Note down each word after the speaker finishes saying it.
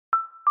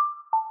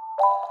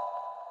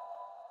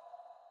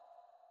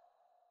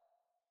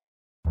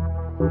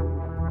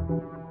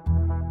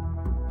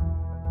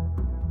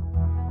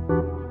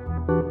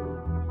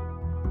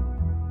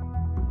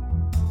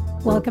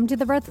Welcome to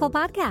the Birthful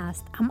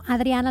Podcast. I'm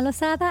Adriana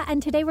Lozada,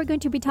 and today we're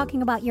going to be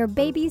talking about your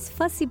baby's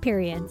fussy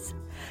periods.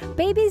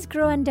 Babies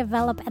grow and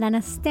develop at an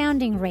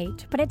astounding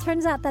rate, but it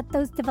turns out that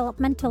those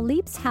developmental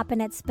leaps happen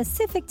at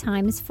specific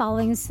times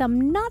following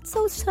some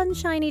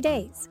not-so-sunshiny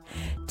days.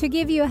 To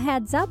give you a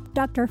heads up,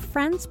 Dr.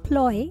 Franz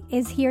Ploy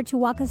is here to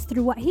walk us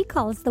through what he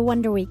calls the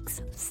Wonder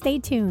Weeks. Stay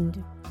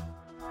tuned.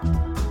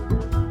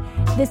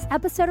 This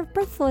episode of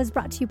Birthful is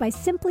brought to you by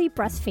Simply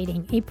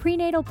Breastfeeding, a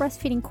prenatal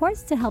breastfeeding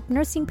course to help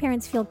nursing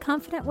parents feel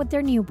confident with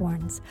their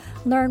newborns.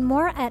 Learn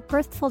more at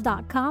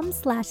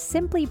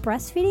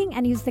birthful.com/simplybreastfeeding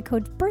and use the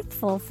code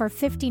BIRTHFUL for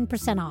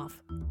 15%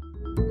 off.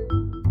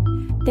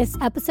 This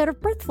episode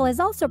of Birthful is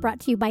also brought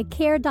to you by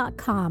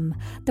Care.com,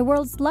 the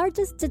world's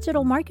largest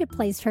digital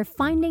marketplace for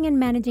finding and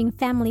managing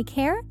family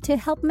care to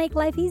help make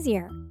life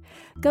easier.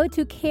 Go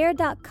to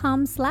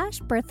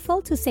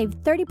care.com/birthful to save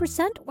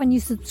 30% when you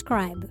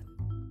subscribe.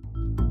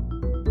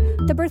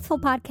 The Birthful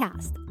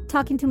Podcast,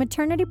 talking to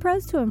maternity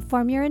pros to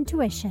inform your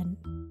intuition.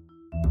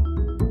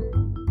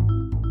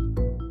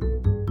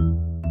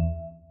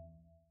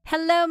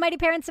 Hello, mighty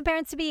parents and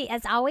parents-to-be.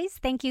 As always,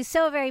 thank you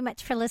so very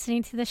much for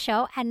listening to the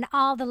show and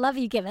all the love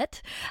you give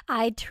it.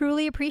 I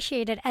truly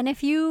appreciate it. And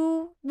if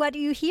what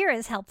you hear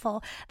is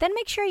helpful, then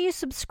make sure you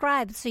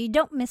subscribe so you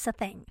don't miss a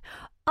thing.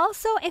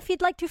 Also, if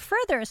you'd like to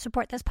further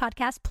support this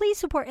podcast, please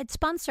support its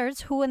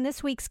sponsors, who in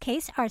this week's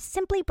case are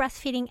Simply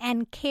Breastfeeding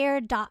and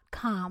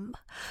Care.com.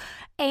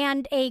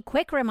 And a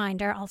quick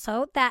reminder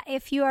also that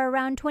if you are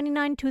around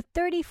 29 to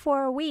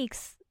 34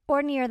 weeks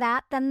or near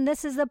that, then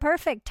this is the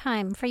perfect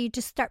time for you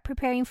to start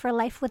preparing for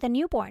life with a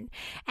newborn.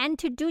 And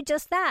to do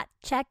just that,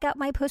 check out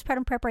my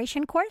postpartum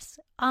preparation course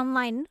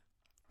online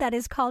that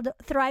is called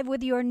Thrive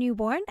with Your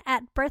Newborn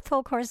at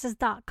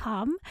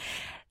birthfulcourses.com.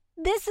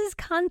 This is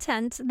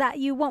content that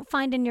you won't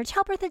find in your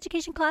childbirth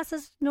education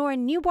classes, nor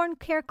in newborn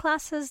care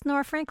classes,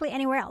 nor frankly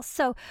anywhere else.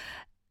 So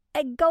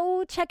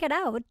go check it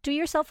out. Do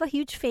yourself a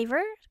huge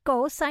favor.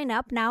 Go sign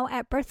up now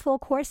at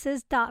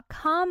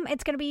birthfulcourses.com.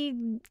 It's going to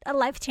be a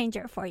life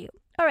changer for you.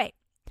 All right.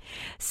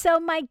 So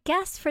my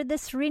guest for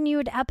this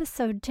renewed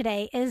episode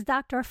today is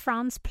Dr.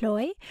 Franz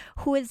Ploy,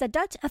 who is a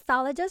Dutch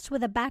ethologist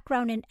with a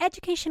background in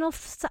educational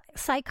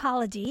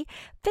psychology,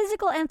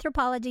 physical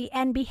anthropology,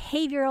 and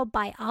behavioral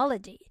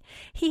biology.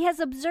 He has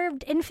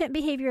observed infant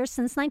behavior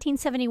since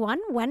 1971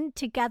 when,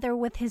 together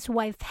with his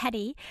wife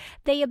Hetty,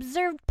 they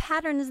observed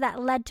patterns that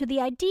led to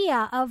the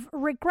idea of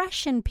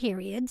regression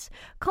periods,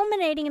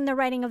 culminating in the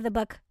writing of the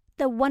book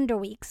The Wonder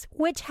Weeks,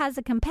 which has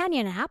a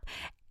companion app,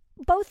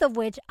 both of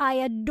which I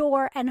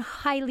adore and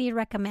highly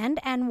recommend,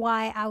 and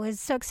why I was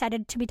so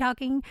excited to be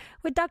talking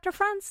with Dr.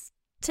 Franz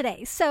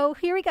today. So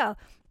here we go.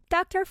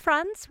 Dr.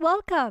 Franz,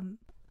 welcome.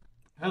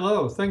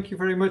 Hello. Thank you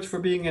very much for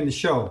being in the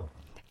show.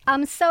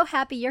 I'm so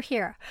happy you're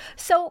here.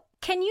 So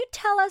can you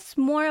tell us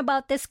more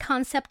about this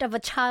concept of a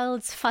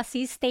child's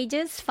fussy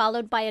stages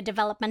followed by a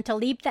developmental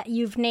leap that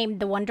you've named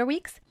the Wonder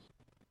Weeks?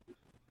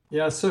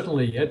 Yeah,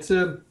 certainly.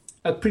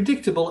 At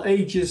predictable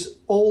ages,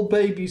 all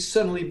babies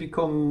suddenly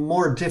become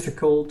more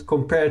difficult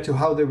compared to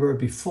how they were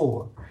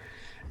before.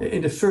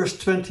 In the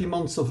first 20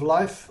 months of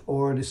life,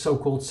 or the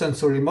so-called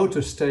sensory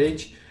motor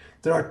stage,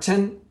 there are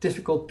 10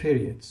 difficult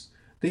periods.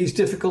 These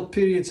difficult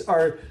periods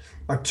are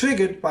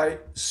triggered by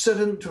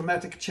sudden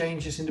dramatic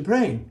changes in the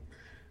brain.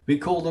 We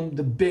call them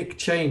the big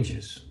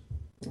changes.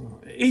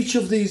 Each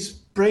of these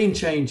brain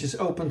changes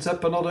opens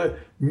up another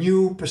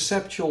new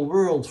perceptual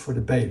world for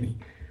the baby.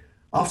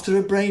 After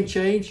a brain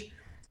change,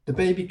 the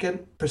baby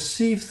can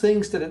perceive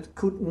things that it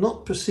could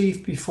not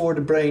perceive before the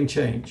brain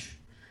change.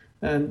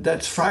 And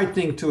that's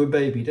frightening to a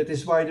baby. That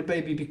is why the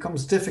baby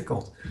becomes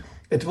difficult.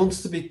 It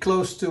wants to be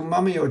close to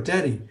mommy or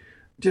daddy.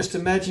 Just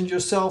imagine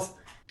yourself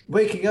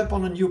waking up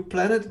on a new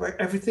planet where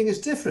everything is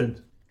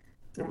different.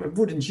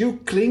 Wouldn't you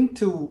cling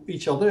to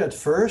each other at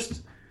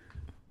first?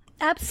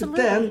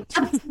 Absolutely. But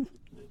then,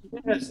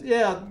 yes,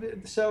 yeah.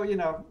 So,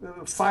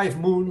 5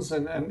 moons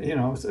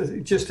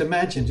and just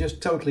imagine,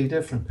 just totally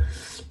different.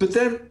 But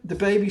then the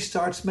baby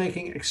starts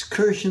making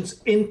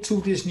excursions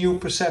into this new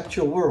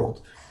perceptual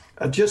world.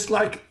 Just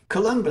like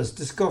Columbus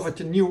discovered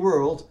the new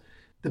world,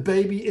 the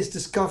baby is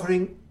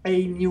discovering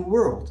a new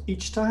world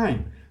each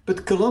time.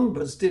 But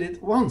Columbus did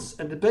it once,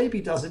 and the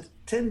baby does it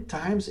 10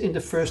 times in the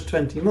first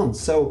 20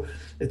 months. So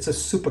it's a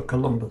super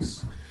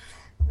Columbus.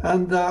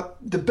 And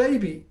the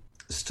baby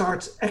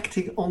starts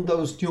acting on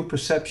those new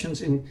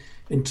perceptions in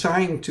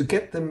trying to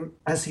get them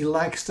as he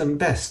likes them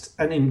best.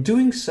 And in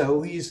doing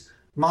so, he's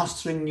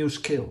mastering new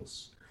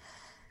skills.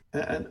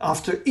 And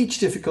after each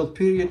difficult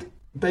period,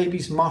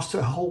 babies master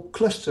a whole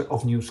cluster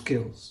of new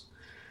skills.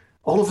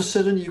 All of a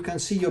sudden, you can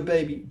see your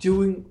baby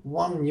doing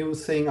one new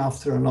thing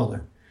after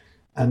another.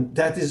 And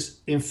that is,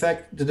 in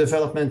fact, the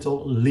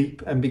developmental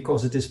leap. And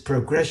because it is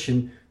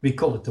progression, we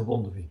call it the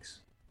Wonder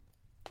Weeks.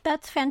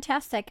 That's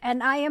fantastic,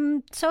 and I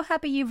am so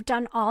happy you've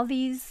done all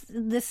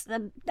this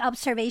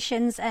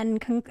observations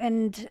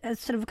and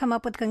sort of come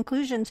up with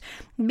conclusions,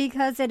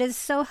 because it is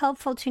so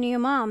helpful to new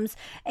moms.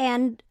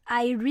 And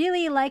I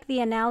really like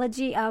the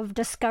analogy of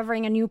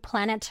discovering a new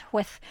planet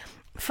with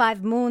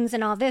 5 moons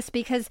and all this,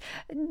 because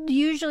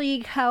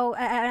usually how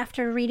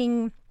after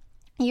reading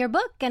your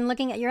book and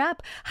looking at your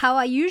app, how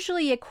I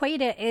usually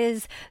equate it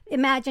is,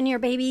 imagine your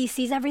baby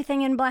sees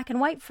everything in black and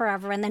white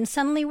forever and then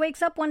suddenly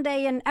wakes up one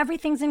day and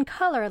everything's in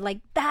color. Like,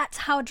 that's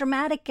how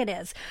dramatic it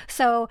is.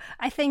 So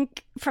I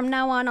think from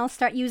now on I'll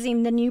start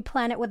using the new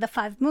planet with the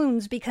 5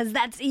 moons, because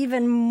that's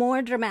even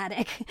more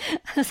dramatic.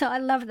 So I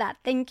love that.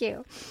 Thank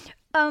you.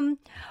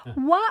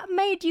 What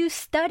made you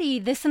study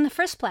this in the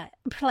first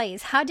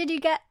place? How did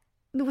you get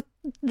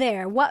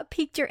there? What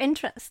piqued your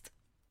interest?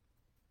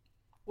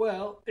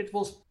 Well, it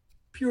was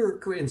pure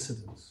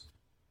coincidence.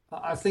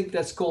 I think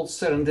that's called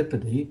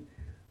serendipity.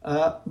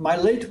 My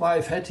late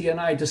wife Hetty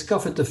and I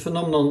discovered the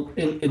phenomenon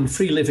in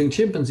free-living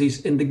chimpanzees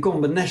in the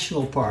Gombe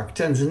National Park,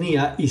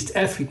 Tanzania, East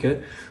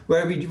Africa,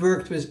 where we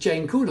worked with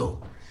Jane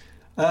Goodall.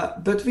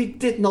 But we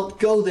did not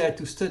go there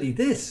to study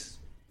this.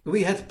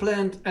 We had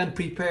planned and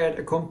prepared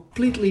a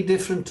completely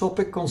different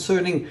topic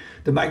concerning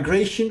the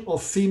migration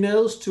of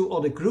females to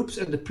other groups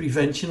and the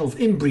prevention of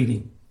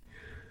inbreeding.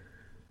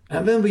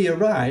 And when we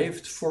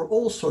arrived, for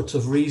all sorts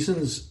of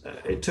reasons,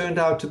 it turned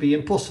out to be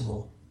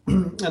impossible.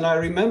 And I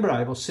remember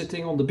I was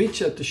sitting on the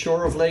beach at the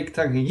shore of Lake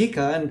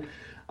Tanganyika, and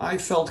I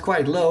felt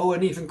quite low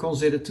and even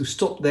considered to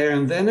stop there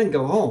and then and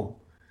go home.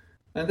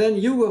 And then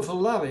Hugo van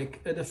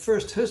Lawick, the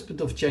first husband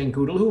of Jane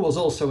Goodall, who was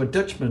also a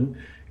Dutchman,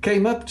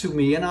 came up to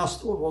me and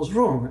asked what was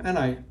wrong. And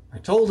I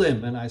told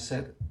him, and I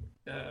said,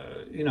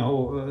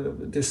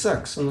 this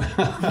sucks.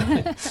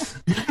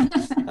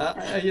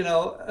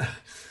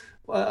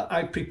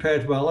 I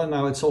prepared well, and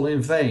now it's all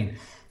in vain.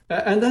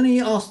 And then he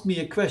asked me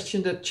a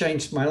question that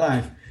changed my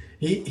life.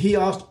 He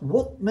asked,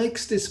 what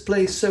makes this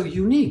place so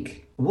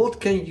unique? What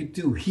can you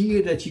do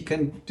here that you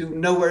can do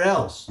nowhere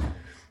else?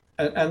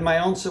 And my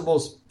answer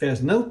was,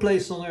 there's no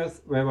place on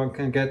earth where one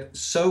can get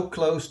so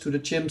close to the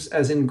chimps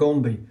as in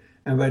Gombe,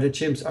 and where the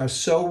chimps are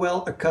so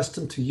well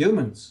accustomed to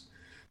humans.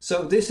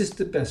 So this is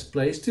the best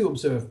place to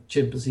observe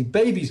chimpanzee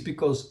babies,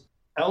 because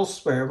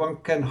elsewhere one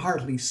can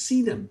hardly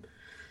see them.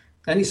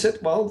 And he said,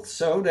 well,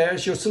 so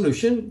there's your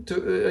solution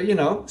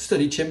to,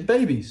 study chimp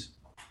babies.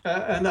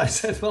 And I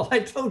said, well, I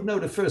don't know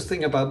the first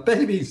thing about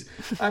babies.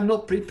 I'm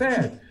not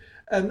prepared.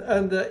 And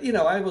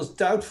I was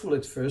doubtful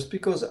at first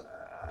because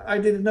I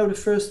didn't know the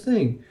first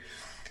thing.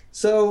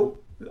 So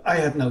I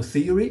had no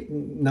theory,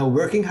 no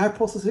working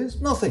hypothesis,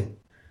 nothing.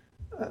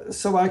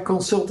 So I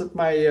consulted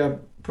my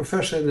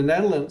professor in the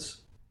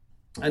Netherlands,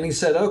 and he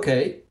said,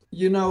 okay,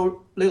 you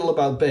know little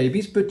about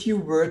babies, but you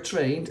were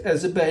trained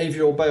as a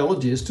behavioral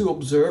biologist to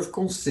observe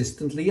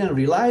consistently and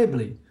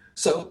reliably.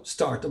 So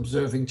start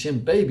observing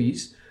chimp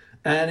babies,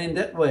 and in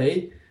that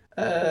way,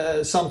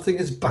 something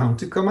is bound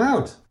to come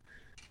out.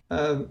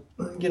 And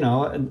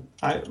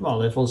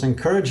it was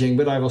encouraging,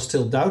 but I was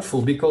still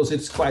doubtful, because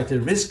it's quite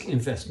a risk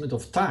investment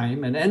of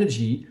time and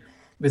energy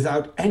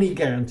without any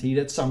guarantee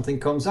that something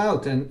comes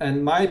out.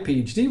 And my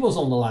PhD was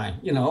on the line.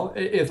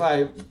 If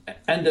I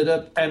ended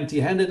up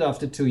empty-handed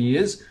after 2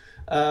 years,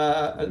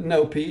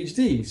 no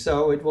PhD.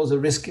 So it was a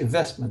risk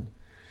investment.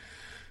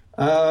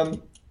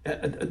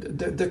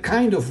 The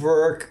kind of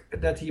work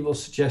that he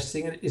was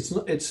suggesting,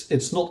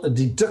 it's not a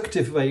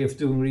deductive way of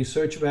doing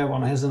research where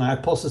one has an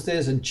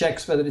hypothesis and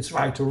checks whether it's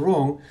right or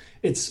wrong.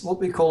 It's what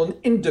we call an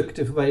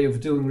inductive way of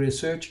doing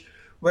research,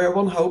 where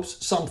one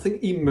hopes something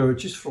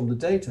emerges from the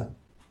data.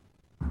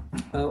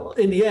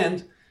 In the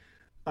end,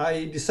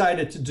 I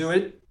decided to do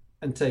it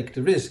and take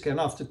the risk. And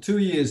after 2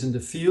 years in the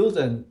field,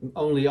 and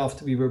only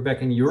after we were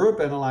back in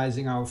Europe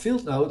analyzing our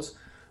field notes,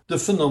 the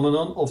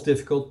phenomenon of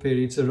difficult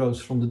periods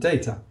arose from the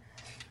data.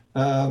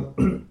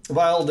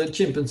 While the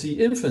chimpanzee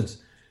infants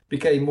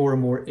became more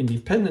and more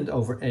independent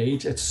over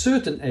age, at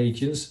certain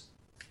ages,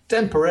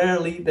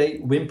 temporarily they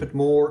whimpered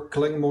more,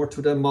 clung more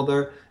to their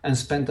mother, and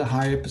spent a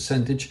higher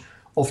percentage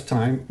of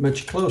time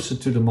much closer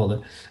to the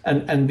mother.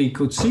 And we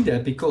could see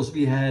that because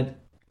we had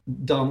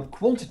done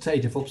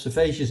quantitative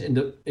observations in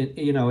the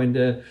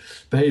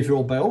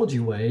behavioral biology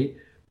way.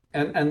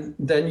 And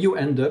then you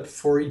end up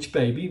for each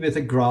baby with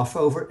a graph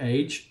over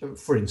age,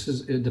 for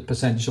instance, the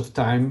percentage of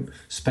time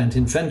spent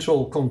in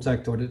ventral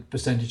contact, or the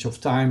percentage of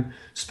time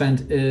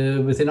spent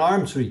within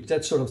arm's reach,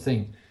 that sort of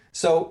thing.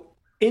 So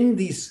in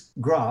these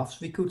graphs,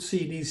 we could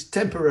see these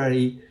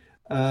temporary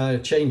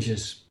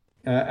changes,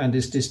 and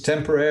this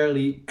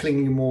temporarily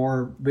clinging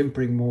more,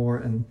 whimpering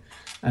more,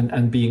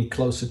 and being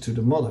closer to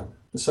the mother.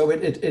 So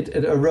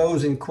it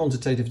arose in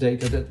quantitative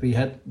data that we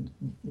had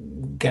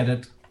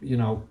gathered,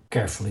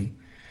 carefully.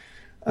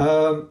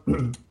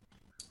 When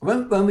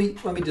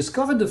we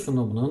discovered the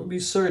phenomenon, we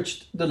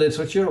searched the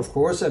literature, of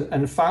course,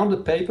 and found a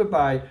paper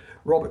by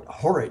Robert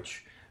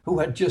Horridge, who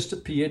had just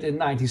appeared in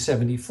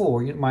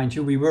 1974. Mind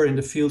you, we were in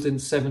the field in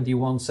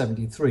 71,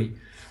 73.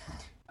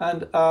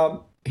 And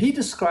he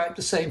described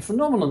the same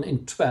phenomenon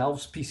in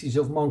 12 species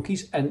of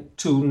monkeys and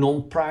 2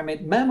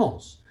 non-primate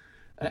mammals.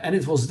 And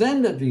it was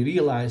then that we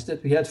realized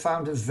that we had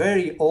found a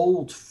very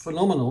old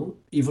phenomenon,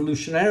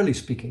 evolutionarily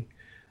speaking,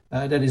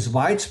 that is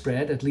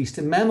widespread, at least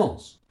in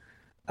mammals.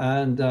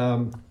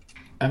 And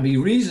we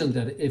reasoned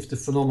that if the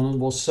phenomenon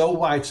was so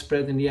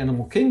widespread in the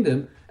animal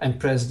kingdom and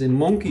present in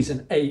monkeys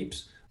and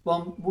apes,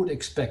 one would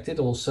expect it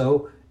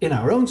also in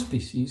our own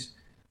species.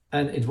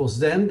 And it was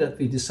then that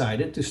we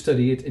decided to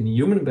study it in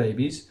human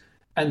babies,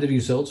 and the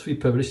results we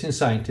published in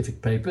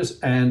scientific papers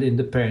and in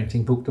the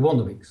parenting book, The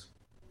Wonder Weeks.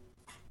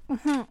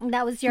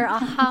 That was your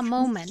aha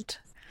moment.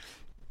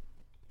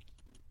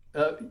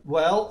 The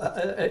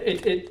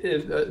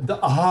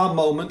aha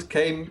moment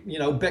came,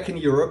 back in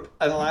Europe,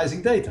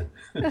 analyzing data,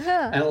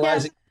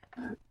 analyzing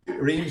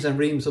reams and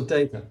reams of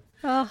data.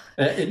 Oh.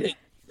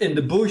 In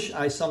the bush,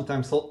 I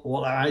sometimes thought,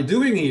 what am I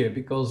doing here?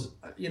 Because,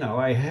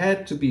 I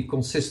had to be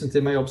consistent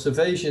in my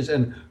observations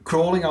and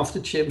crawling after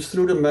chimps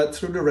through the mud,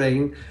 through the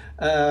rain,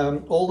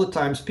 all the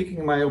time,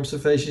 speaking my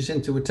observations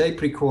into a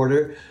tape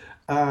recorder.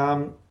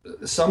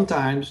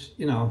 Sometimes,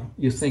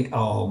 you think,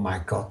 oh my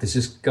God, this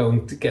is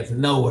going to get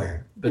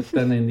nowhere. But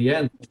then in the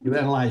end, you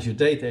analyze your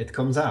data, it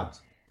comes out.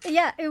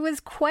 Yeah, it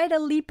was quite a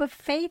leap of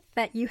faith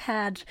that you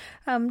had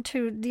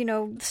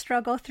to,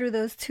 struggle through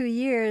those 2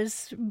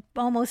 years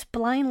almost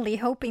blindly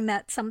hoping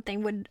that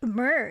something would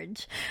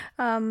emerge.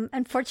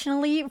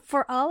 Unfortunately,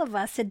 for all of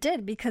us, it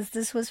did, because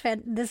this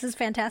is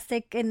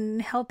fantastic in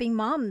helping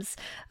moms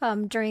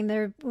during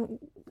their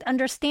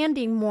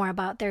understanding more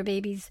about their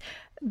baby's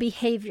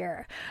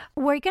behavior.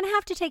 We're going to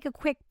have to take a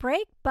quick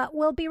break, but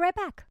we'll be right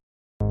back.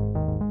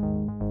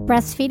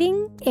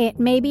 Breastfeeding, it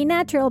may be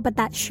natural, but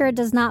that sure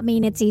does not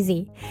mean it's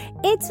easy.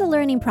 It's a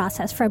learning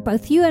process for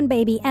both you and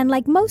baby, and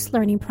like most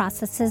learning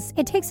processes,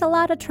 it takes a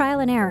lot of trial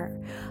and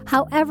error.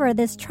 However,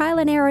 this trial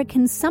and error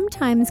can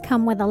sometimes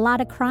come with a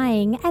lot of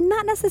crying, and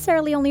not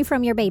necessarily only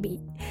from your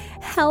baby.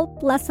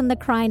 Help lessen the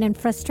crying and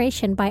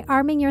frustration by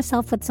arming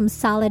yourself with some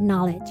solid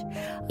knowledge.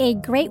 A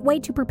great way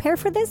to prepare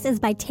for this is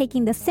by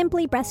taking the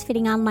Simply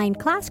Breastfeeding online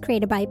class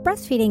created by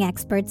breastfeeding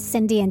experts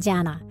Cindy and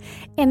Jana.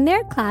 In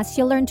their class,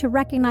 you'll learn to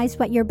recognize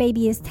what your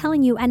baby is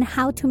telling you and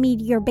how to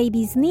meet your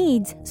baby's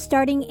needs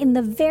starting in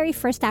the very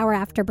first hour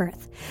after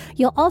birth.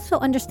 You'll also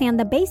understand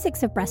the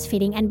basics of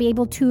breastfeeding and be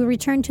able to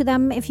return to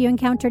them if you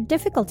encounter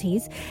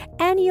difficulties,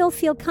 and you'll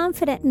feel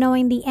confident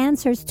knowing the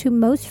answers to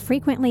most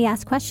frequently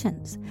asked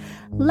questions.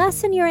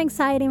 Lessen your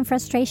anxiety and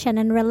frustration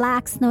and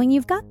relax knowing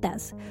you've got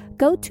this.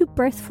 Go to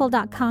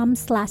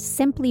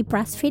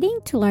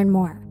birthful.com/simplybreastfeeding to learn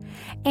more.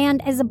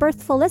 And as a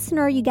Birthful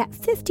listener, you get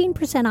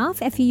 15%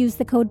 off if you use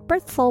the code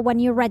BIRTHFUL when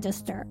you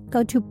register.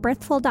 Go to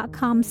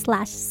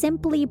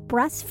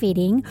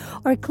birthful.com/simplybreastfeeding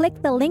or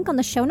click the link on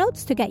the show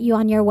notes to get you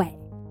on your way.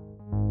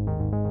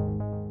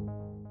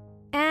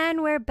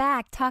 And we're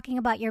back talking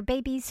about your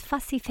baby's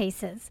fussy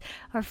faces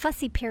or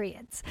fussy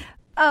periods.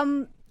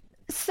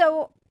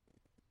 So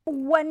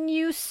when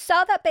you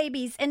saw that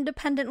babies,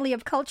 independently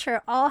of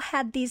culture, all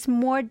had these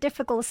more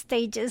difficult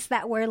stages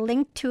that were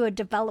linked to a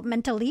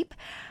developmental leap,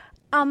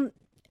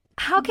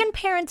 how can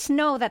parents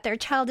know that their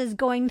child is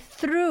going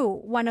through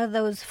one of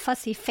those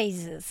fussy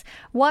phases?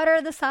 What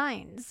are the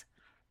signs?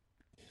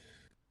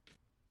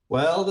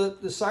 Well,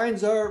 the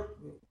signs are,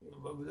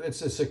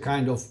 it's a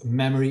kind of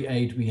memory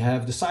aid we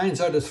have. The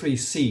signs are the 3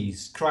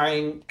 C's: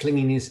 crying,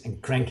 clinginess,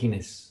 and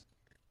crankiness.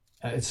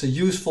 It's a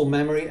useful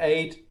memory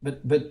aid,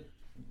 but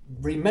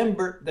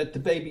remember that the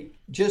baby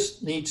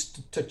just needs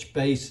to touch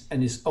base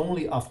and is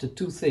only after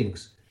 2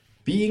 things: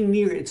 being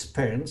near its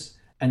parents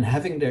and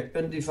having their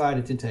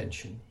undivided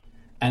attention.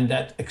 And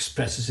that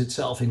expresses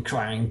itself in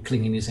crying,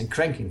 clinginess, and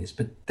crankiness.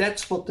 But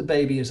that's what the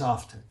baby is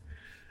after.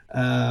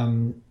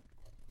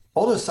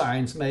 Other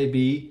signs may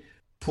be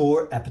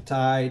poor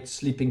appetite,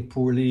 sleeping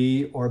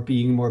poorly, or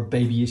being more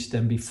babyish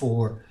than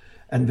before.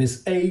 And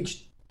with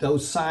age,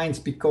 those signs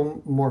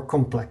become more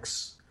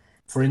complex.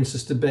 For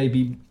instance, the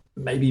baby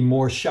may be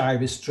more shy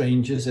with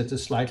strangers at a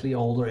slightly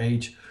older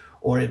age,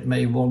 or it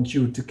may want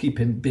you to keep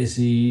him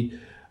busy,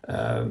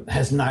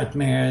 has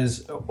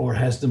nightmares, or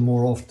has them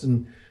more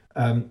often,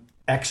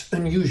 acts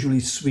unusually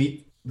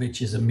sweet,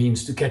 which is a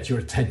means to get your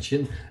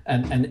attention.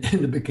 And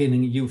in the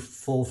beginning, you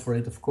fall for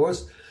it, of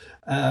course.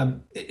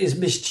 Is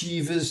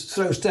mischievous,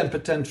 throws temper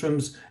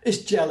tantrums,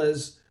 is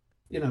jealous,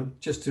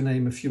 just to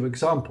name a few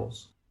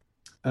examples.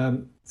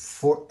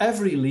 For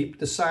every leap,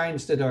 the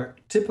signs that are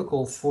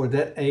typical for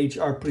that age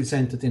are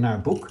presented in our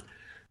book,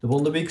 The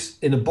Wonder Weeks,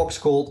 in a box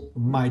called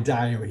My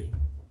Diary.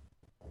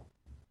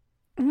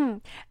 Mm-hmm.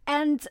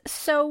 And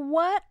so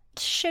what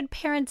should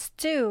parents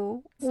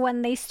do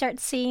when they start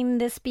seeing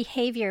this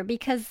behavior?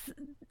 Because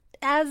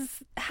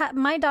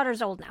my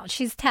daughter's old now,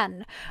 she's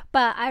 10,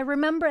 but I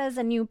remember as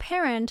a new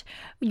parent,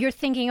 you're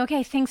thinking,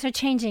 okay, things are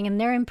changing and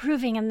they're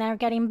improving and they're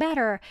getting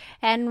better.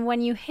 And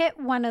when you hit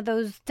one of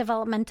those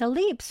developmental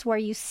leaps where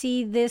you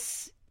see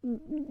this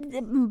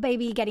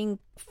baby getting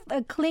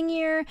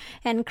clingier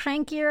and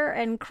crankier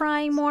and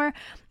crying more,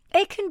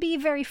 it can be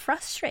very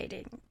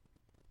frustrating.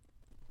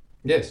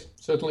 Yes,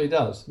 certainly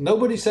does.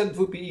 Nobody said it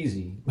would be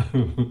easy.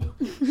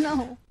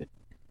 No.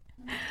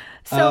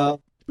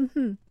 So,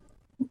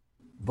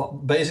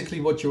 But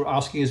basically, what you're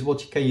asking is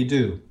what can you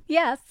do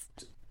Yes.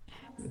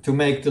 to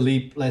make the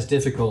leap less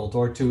difficult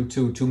or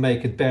to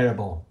make it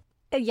bearable?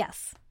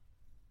 Yes.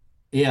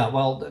 Yeah,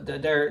 well,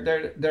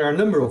 there are a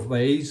number of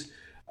ways.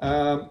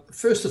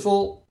 First of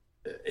all,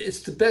 it's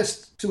the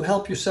best to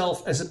help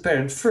yourself as a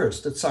parent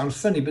first. That sounds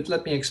funny, but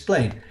let me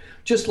explain.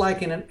 Just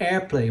like in an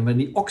airplane, when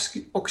the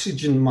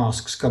oxygen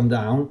masks come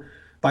down,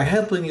 by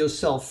helping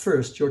yourself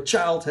first, your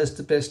child has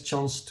the best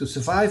chance to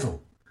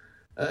survival.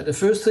 The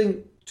first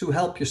thing to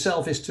help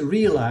yourself is to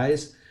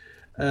realize,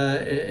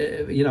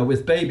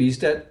 with babies,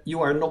 that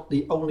you are not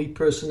the only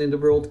person in the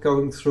world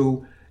going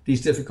through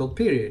these difficult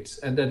periods,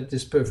 and that it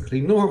is perfectly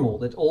normal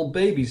that all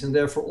babies and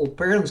therefore all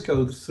parents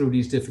go through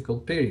these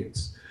difficult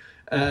periods.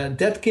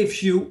 That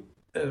gives you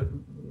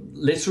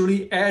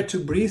literally air to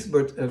breathe,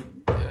 but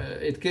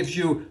it gives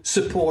you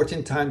support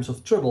in times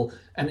of trouble,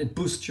 and it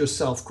boosts your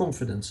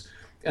self-confidence.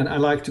 And I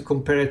like to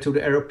compare it to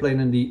the airplane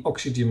and the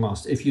oxygen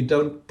mask. If you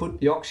don't put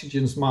the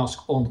oxygen mask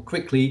on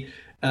quickly,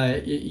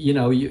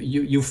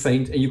 you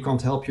faint and you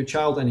can't help your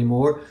child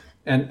anymore.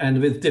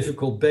 And with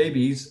difficult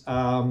babies,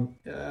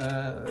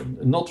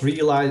 not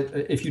realize,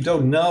 if you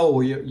don't know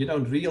or you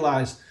don't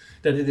realize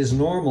that it is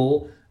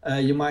normal,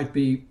 you might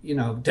be,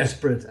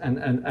 desperate,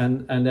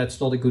 and that's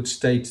not a good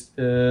state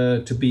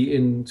to be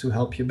in to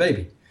help your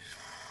baby.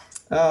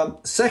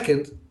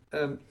 Second,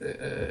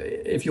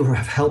 if you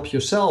help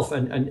yourself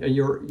and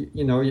you're,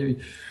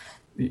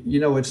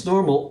 it's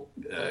normal,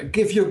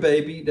 give your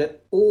baby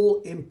that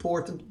all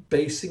important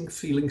basic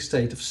feeling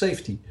state of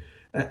safety.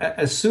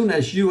 As soon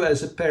as you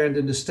as a parent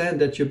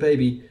understand that your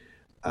baby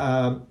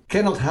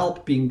cannot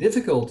help being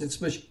difficult,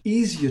 it's much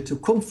easier to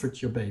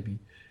comfort your baby.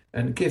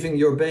 And giving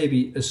your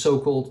baby a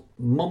so-called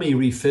mommy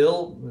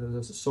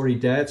refill, sorry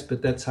dads,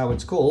 but that's how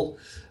it's called,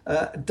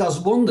 does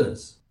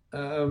wonders.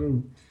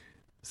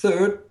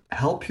 Third,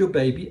 help your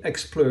baby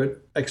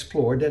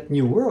explore that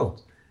new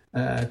world.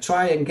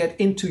 Try and get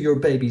into your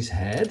baby's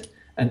head,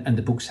 and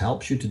the books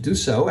help you to do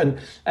so,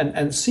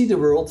 and see the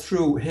world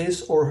through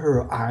his or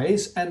her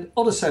eyes and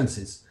other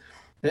senses.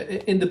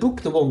 In the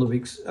book, The Wonder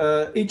Weeks,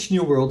 each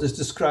new world is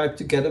described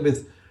together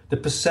with the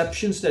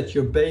perceptions that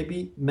your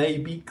baby may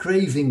be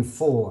craving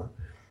for.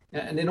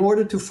 And in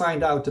order to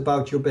find out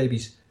about your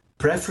baby's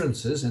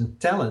preferences and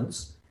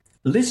talents,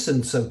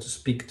 listen, so to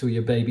speak, to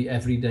your baby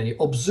every day,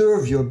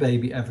 observe your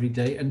baby every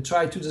day, and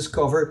try to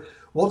discover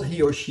what he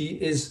or she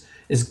is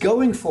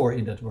going for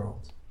in that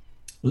world.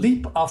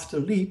 Leap after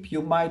leap,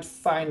 you may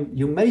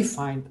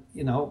find,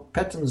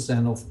 patterns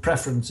then of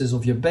preferences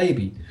of your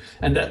baby,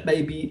 and that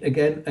may be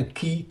again a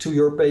key to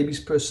your baby's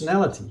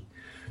personality.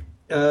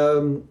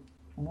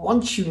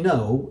 Once you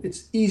know,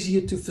 it's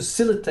easier to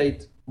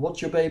facilitate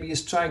what your baby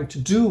is trying to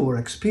do or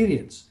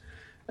experience.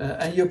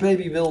 And your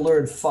baby will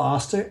learn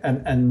faster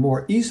and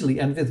more easily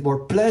and with more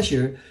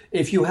pleasure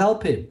if you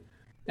help him.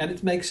 And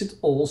it makes it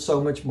all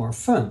so much more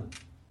fun.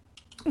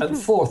 And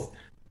fourth,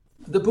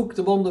 the book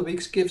The Wonder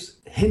Weeks gives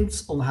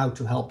hints on how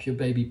to help your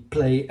baby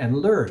play and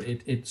learn.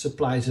 It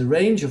supplies a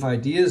range of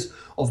ideas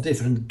of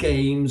different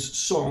games,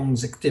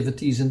 songs,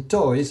 activities and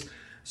toys,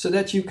 so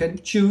that you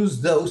can choose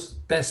those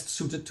best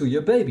suited to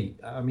your baby.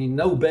 I mean,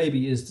 no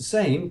baby is the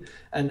same,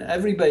 and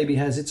every baby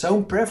has its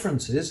own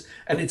preferences,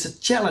 and it's a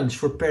challenge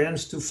for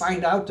parents to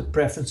find out the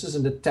preferences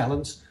and the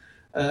talents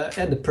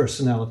and the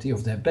personality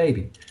of their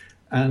baby.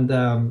 And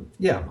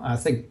I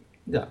think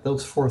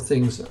those four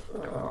things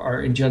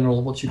are in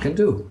general what you can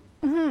do.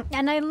 Mm-hmm.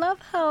 And I love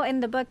how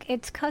in the book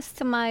it's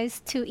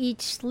customized to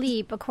each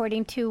sleep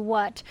according to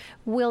what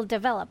will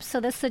develop. So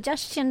the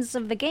suggestions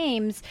of the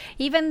games,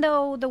 even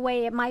though the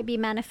way it might be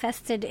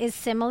manifested is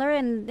similar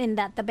in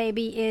that the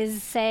baby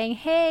is saying,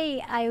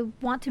 hey, I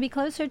want to be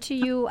closer to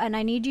you and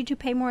I need you to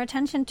pay more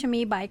attention to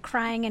me by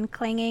crying and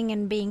clinging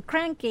and being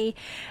cranky,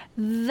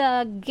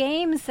 the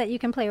games that you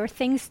can play or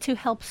things to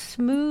help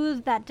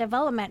smooth that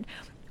development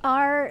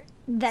are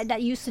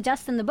that you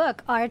suggest in the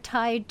book are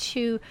tied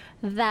to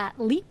that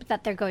leap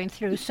that they're going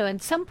through. So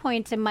at some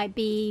points it might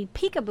be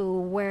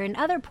peekaboo, where in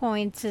other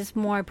points is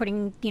more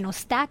putting,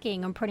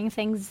 stacking or putting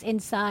things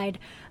inside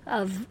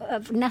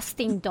of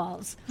nesting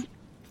dolls.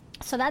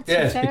 So that's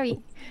those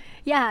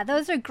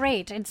are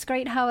great. It's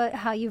great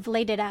how you've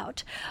laid it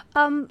out.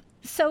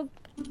 So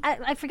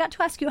I forgot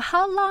to ask you,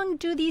 how long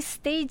do these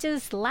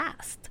stages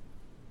last?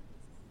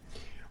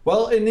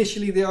 Well,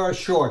 initially they are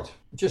short,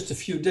 just a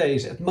few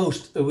days, at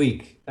most a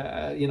week,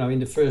 in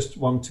the first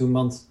 1, 2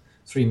 months,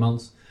 3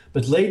 months.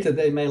 But later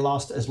they may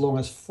last as long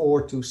as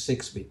 4 to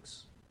 6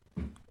 weeks.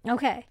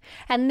 Okay.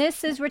 And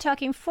we're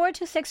talking 4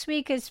 to 6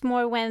 weeks is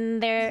more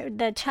when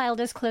the child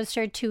is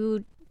closer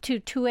to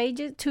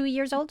 2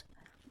 years old?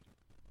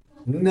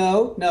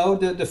 No,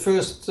 the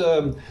first,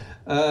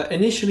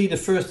 initially the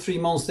first 3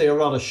 months they are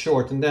rather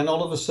short, and then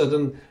all of a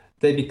sudden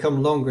they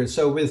become longer.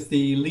 So with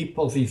the leap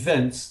of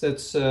events,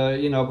 that's,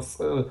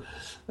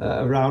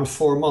 around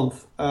 4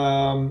 months,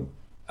 and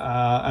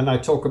I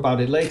talk about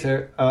it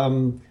later,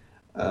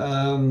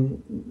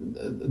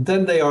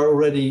 then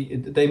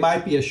they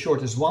might be as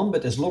short as 1,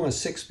 but as long as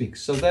 6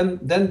 weeks. So then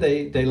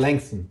they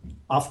lengthen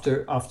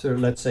after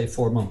let's say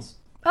 4 months.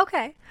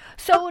 Okay.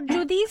 So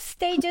do these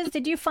stages,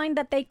 did you find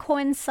that they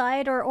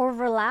coincide or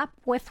overlap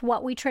with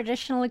what we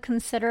traditionally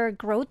consider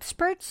growth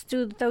spurts?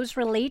 Do those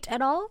relate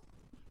at all?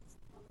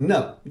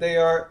 No, they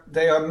are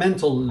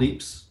mental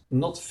leaps,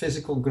 not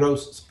physical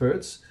growth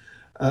spurts.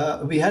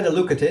 We had a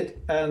look at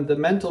it, and the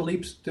mental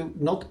leaps do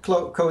not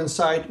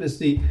coincide with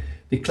the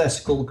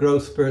classical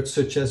growth spurts,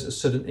 such as a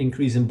sudden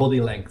increase in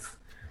body length.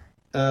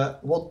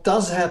 What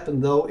does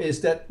happen, though,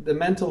 is that the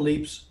mental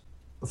leaps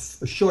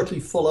shortly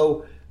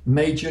follow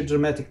major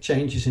dramatic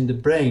changes in the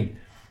brain.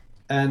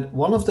 And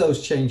one of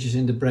those changes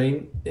in the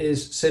brain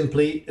is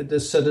simply the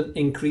sudden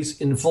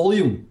increase in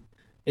volume.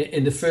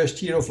 In the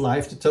first year of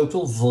life, the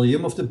total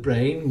volume of the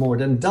brain more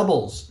than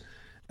doubles.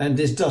 And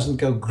this doesn't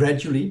go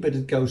gradually, but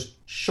it goes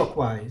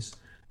shockwise.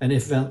 And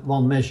if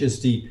one measures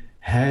the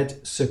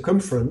head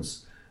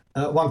circumference,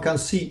 one can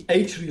see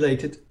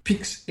age-related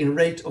peaks in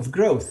rate of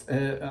growth.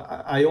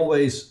 I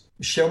always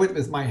show it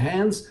with my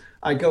hands.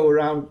 I go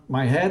around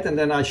my head, and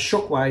then I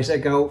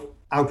go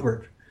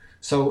outward.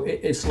 So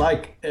it's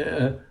like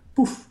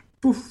poof,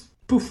 poof,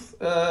 poof.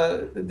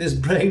 This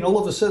brain all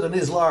of a sudden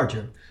is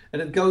larger,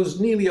 and it goes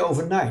nearly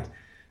overnight.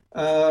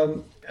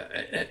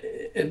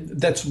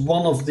 That's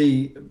one of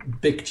the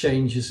big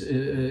changes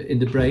in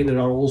the brain. There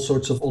are all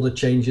sorts of other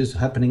changes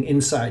happening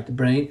inside the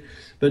brain,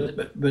 but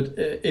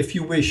if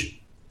you wish,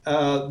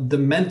 the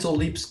mental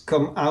leaps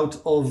come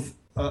out of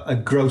a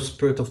growth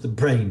spurt of the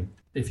brain,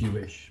 if you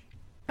wish.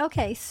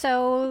 Okay,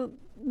 so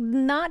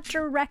not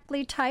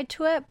directly tied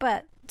to it,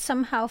 but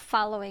somehow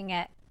following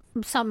it,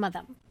 some of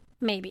them,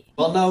 maybe.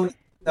 Well, no,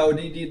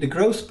 the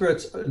growth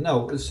spurts,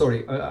 no,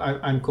 sorry,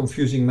 I'm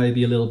confusing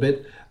maybe a little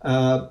bit.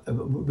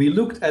 We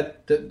looked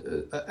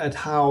at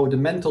how the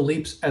mental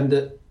leaps and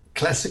the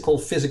classical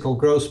physical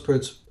growth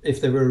spurts,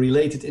 if they were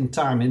related in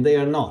time, and they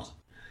are not.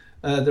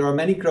 There are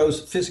many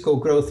physical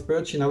growth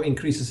spurts,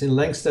 increases in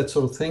length, that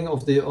sort of thing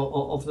of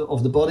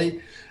the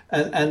body,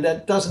 and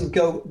that doesn't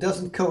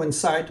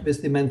coincide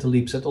with the mental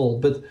leaps at all.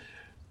 But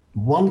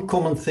one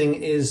common thing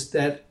is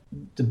that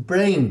the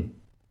brain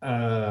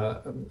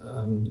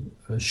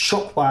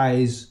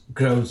shockwise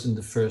grows in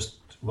the first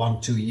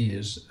 1-2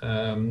 years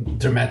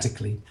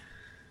dramatically.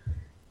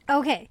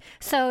 Okay,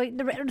 so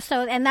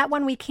and that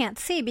one we can't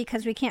see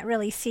because we can't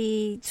really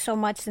see so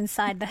much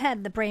inside the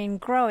head, the brain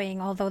growing,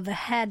 although the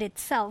head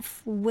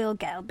itself will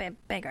get a bit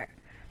bigger.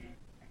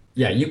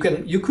 Yeah, you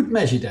could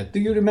measure that. Do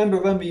you remember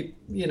when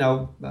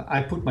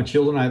I put my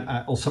children,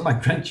 I also my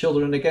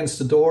grandchildren against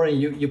the door,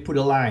 and you put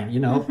a line,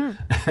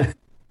 Mm-hmm.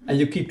 and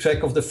you keep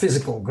track of the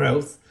physical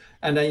growth.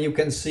 And then you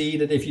can see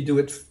that if you do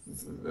it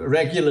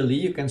regularly,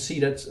 you can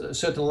see that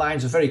certain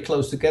lines are very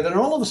close together. And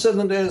all of a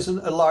sudden, there's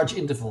a large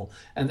interval.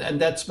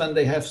 And that's when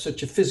they have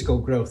such a physical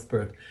growth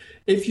spurt.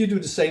 If you do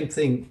the same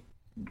thing,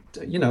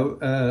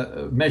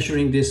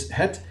 measuring this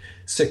head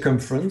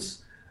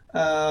circumference,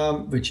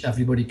 which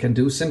everybody can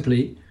do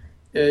simply,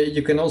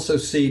 you can also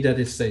see that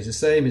it stays the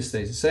same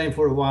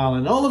for a while.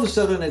 And all of a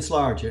sudden, it's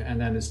larger.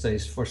 And then it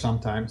stays for some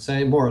time,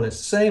 more or less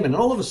the same. And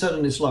all of a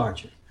sudden, it's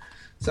larger.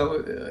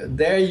 So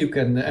there you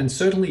can, and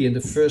certainly in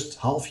the first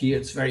half year,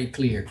 it's very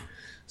clear.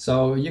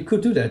 So you could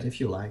do that if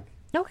you like.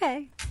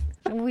 Okay.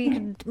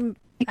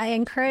 I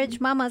encourage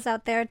mamas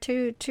out there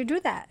to do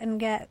that and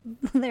get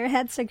their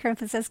head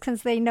circumferences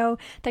because they know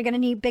they're going to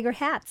need bigger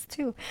hats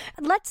too.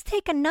 Let's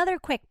take another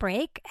quick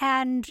break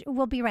and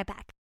we'll be right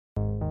back.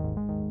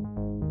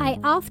 I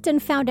often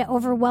found it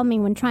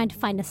overwhelming when trying to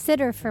find a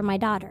sitter for my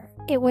daughter.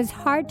 It was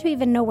hard to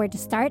even know where to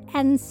start,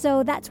 and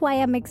so that's why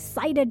I'm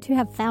excited to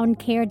have found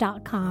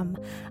Care.com.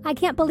 I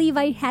can't believe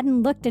I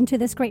hadn't looked into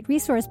this great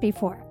resource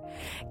before.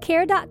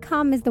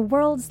 Care.com is the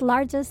world's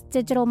largest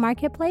digital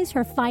marketplace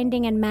for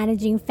finding and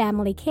managing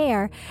family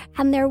care,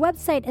 and their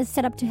website is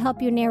set up to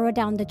help you narrow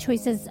down the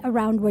choices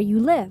around where you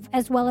live,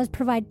 as well as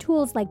provide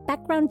tools like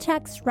background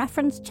checks,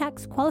 reference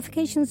checks,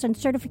 qualifications, and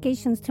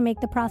certifications to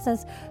make the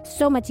process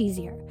so much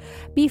easier.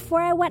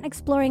 Before I went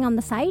exploring on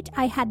the site,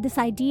 I had this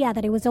idea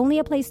that it was only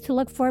a place to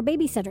look for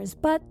babysitters,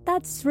 but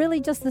that's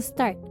really just the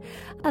start.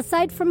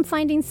 Aside from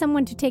finding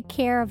someone to take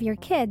care of your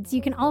kids,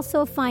 you can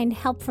also find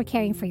help for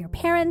caring for your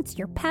parents,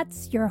 your pets,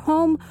 your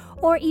home,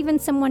 or even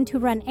someone to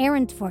run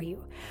errands for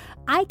you.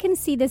 I can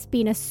see this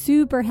being a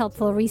super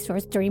helpful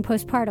resource during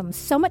postpartum,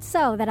 so much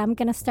so that I'm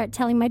going to start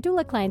telling my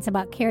doula clients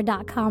about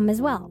Care.com as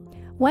well.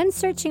 When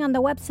searching on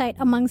the website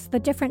amongst the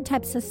different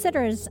types of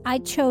sitters, I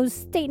chose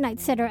State Night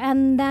Sitter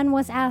and then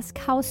was asked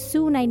how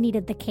soon I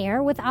needed the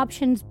care, with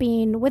options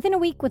being within a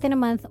week, within a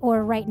month,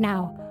 or right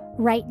now.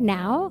 Right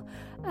now?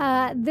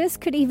 This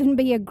could even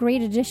be a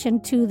great addition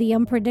to the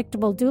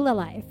unpredictable doula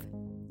life.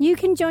 You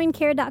can join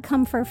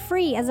Care.com for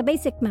free as a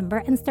basic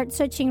member and start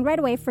searching right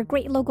away for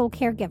great local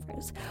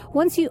caregivers.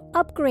 Once you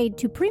upgrade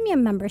to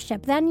premium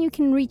membership, then you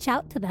can reach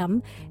out to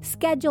them,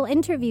 schedule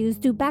interviews,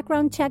 do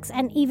background checks,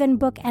 and even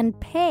book and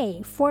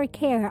pay for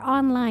care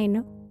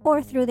online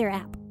or through their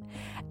app.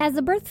 As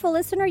a Birthful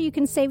listener, you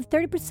can save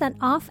 30%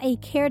 off a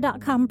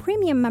Care.com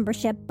premium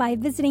membership by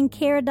visiting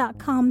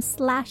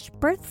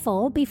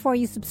care.com/birthful before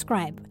you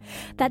subscribe.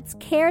 That's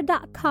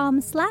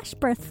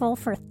care.com/birthful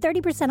for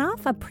 30%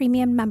 off a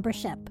premium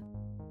membership.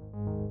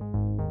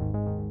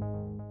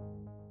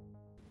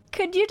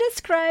 Could you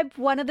describe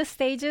one of the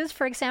stages,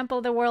 for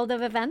example, the world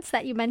of events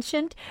that you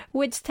mentioned,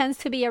 which tends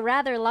to be a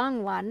rather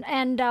long one,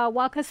 and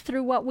walk us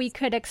through what we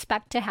could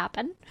expect to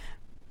happen?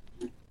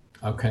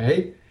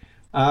 Okay.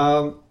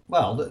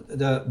 Well,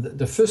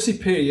 the Fussy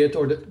period,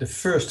 or the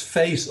first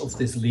phase of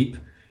this leap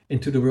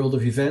into the world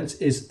of events,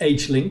 is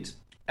age-linked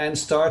and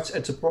starts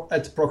at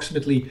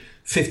approximately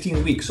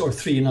 15 weeks or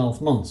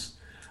 3.5 months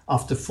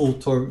after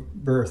full-term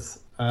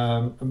birth,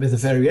 with a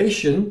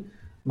variation,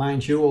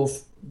 mind you, of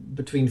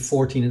between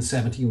 14 and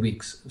 17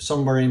 weeks.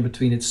 Somewhere in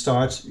between it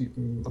starts,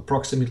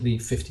 approximately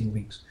 15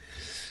 weeks.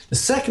 The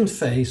second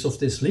phase of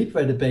this leap,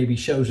 where the baby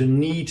shows a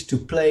need to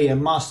play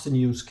and master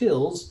new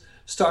skills,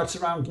 starts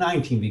around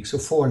 19 weeks or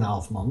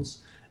 4.5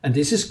 months. And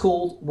this is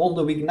called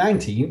Wonder Week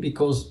 19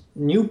 because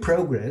new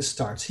progress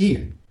starts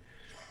here.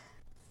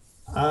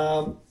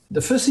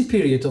 The Fussy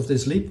period of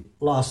this leap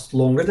lasts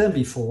longer than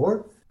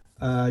before.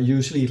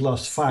 Usually it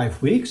lasts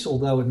 5 weeks,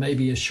 although it may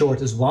be as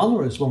short as 1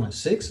 or as long as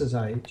 6, as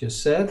I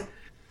just said.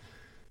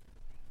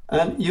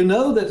 And you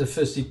know that the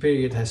Fussy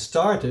period has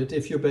started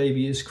if your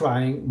baby is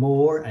crying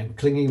more and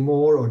clinging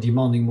more or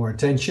demanding more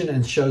attention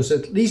and shows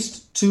at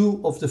least 2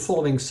 of the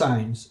following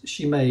signs.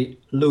 She may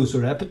lose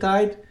her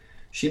appetite,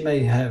 she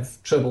may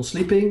have trouble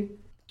sleeping,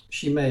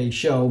 she may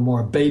show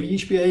more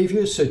babyish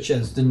behavior, such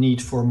as the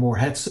need for more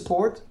head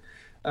support.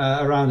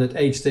 Around that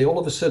age, they all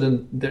of a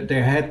sudden,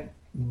 their head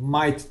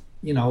might,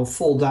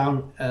 fall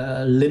down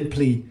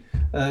limply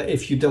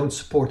if you don't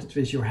support it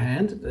with your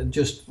hand,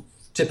 just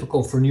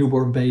typical for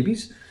newborn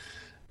babies.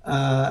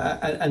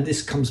 And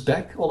this comes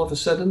back all of a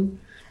sudden.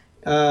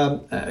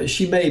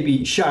 She may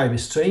be shy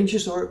with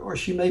strangers, or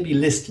she may be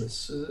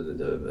listless.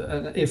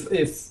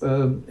 If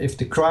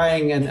the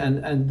crying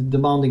and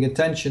demanding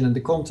attention and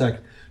the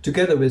contact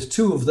together with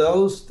 2 of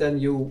those, then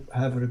you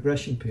have a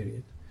regression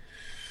period.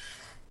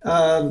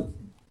 The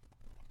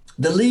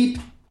leap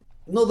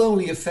not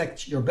only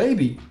affects your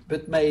baby,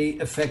 but may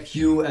affect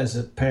you as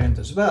a parent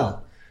as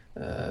well.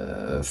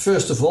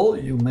 First of all,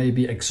 you may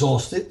be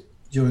exhausted.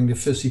 During the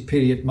Fussy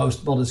period,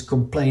 most mothers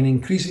complain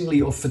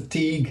increasingly of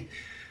fatigue,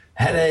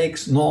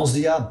 headaches,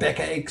 nausea,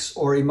 backaches,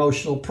 or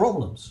emotional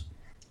problems.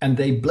 And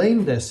they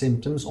blame their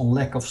symptoms on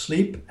lack of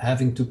sleep,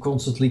 having to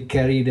constantly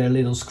carry their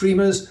little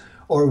screamers,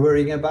 or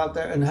worrying about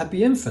their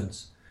unhappy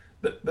infants.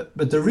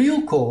 But the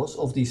real cause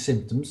of these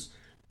symptoms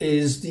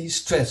is the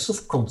stress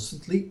of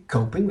constantly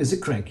coping with a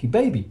cranky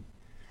baby.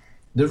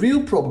 The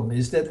real problem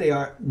is that they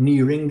are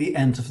nearing the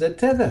end of their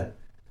tether.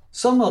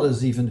 Some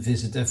mothers even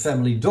visit their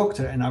family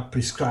doctor and are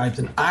prescribed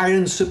an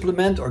iron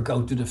supplement or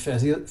go to the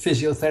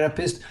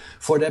physiotherapist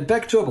for their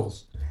back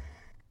troubles.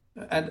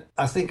 And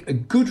I think a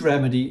good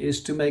remedy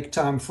is to make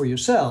time for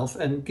yourself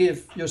and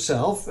give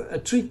yourself a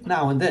treat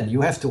now and then.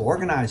 You have to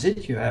organize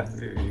it. You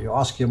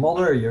ask your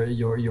mother,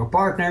 your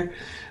partner,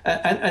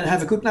 and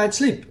have a good night's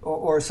sleep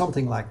or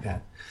something like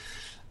that.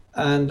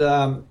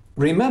 And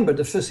remember,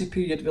 the Fussy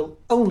period will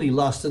only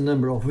last a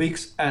number of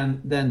weeks,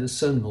 and then the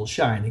sun will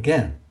shine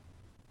again.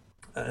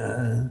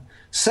 The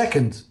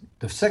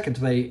second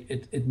way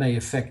it may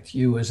affect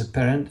you as a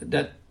parent,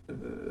 that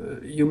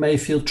you may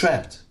feel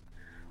trapped.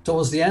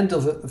 Towards the end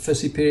of a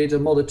Fussy period, a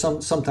mother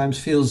sometimes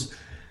feels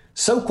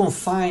so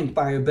confined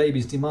by her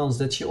baby's demands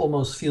that she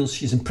almost feels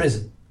she's in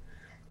prison.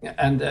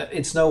 And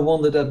it's no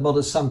wonder that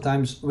mothers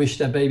sometimes wish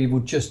their baby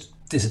would just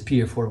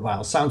disappear for a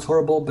while. Sounds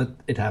horrible, but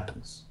it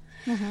happens.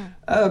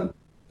 Mm-hmm.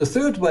 The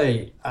third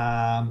way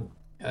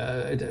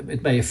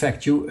it may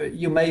affect you,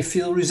 you may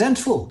feel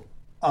resentful.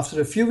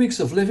 After a few weeks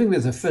of living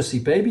with a fussy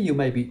baby, you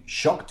may be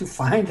shocked to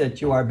find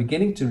that you are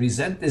beginning to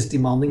resent this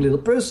demanding little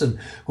person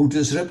who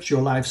disrupts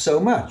your life so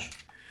much.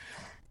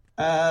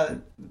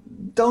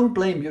 Don't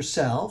blame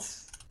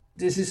yourself.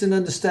 This is an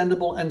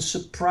understandable and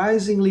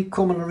surprisingly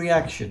common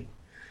reaction.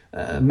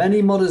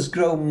 Many mothers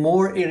grow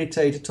more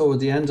irritated toward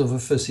the end of a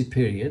fussy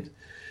period.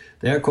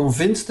 They are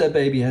convinced their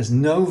baby has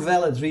no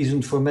valid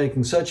reason for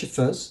making such a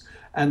fuss,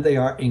 and they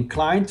are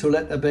inclined to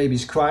let their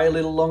babies cry a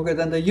little longer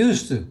than they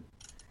used to.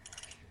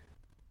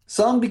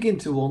 Some begin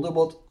to wonder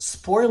what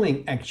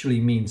spoiling actually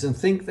means and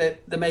think that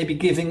they may be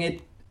giving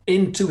it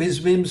in to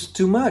his whims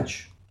too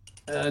much.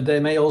 They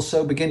may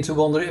also begin to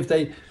wonder if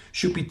they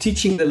should be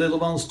teaching the little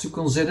ones to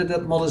consider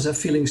that mothers have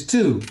feelings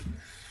too.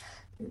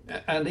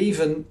 And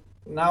even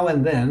now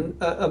and then,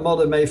 a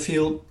mother may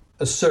feel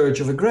a surge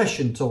of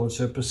aggression towards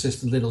her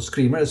persistent little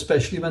screamer,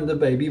 especially when the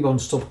baby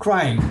won't stop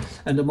crying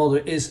and the mother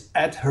is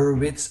at her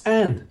wit's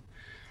end.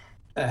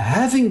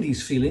 Having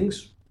these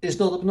feelings is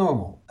not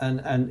abnormal,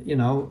 and you're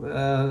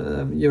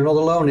not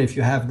alone if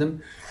you have them,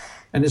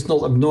 and it's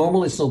not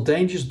abnormal, it's not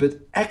dangerous,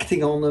 but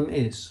acting on them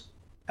is.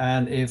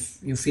 And if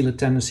you feel a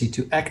tendency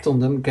to act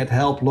on them, get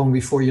help long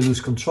before you lose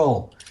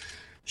control.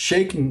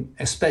 Shaking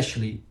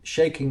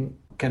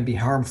can be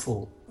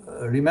harmful.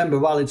 Remember,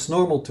 while it's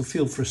normal to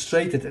feel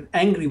frustrated and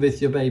angry with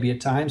your baby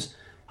at times,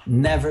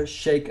 never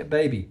shake a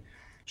baby.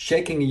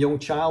 Shaking a young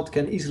child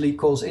can easily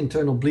cause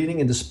internal bleeding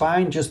in the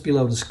spine just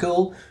below the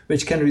skull,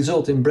 which can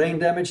result in brain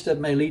damage that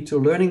may lead to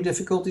learning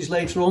difficulties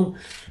later on,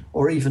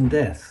 or even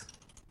death.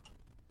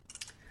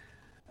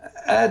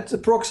 At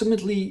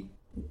approximately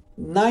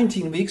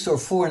 19 weeks or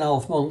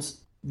 4.5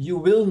 months, you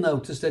will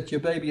notice that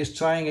your baby is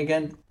trying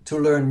again to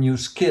learn new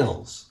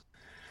skills.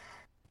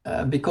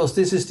 Because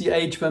this is the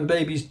age when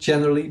babies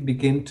generally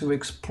begin to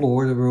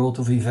explore the world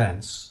of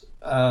events.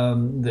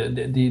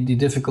 The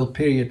difficult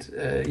period,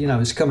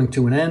 is coming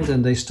to an end,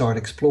 and they start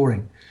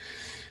exploring.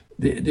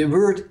 The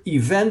word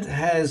event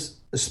has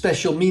a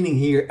special meaning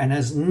here and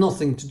has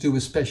nothing to do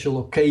with special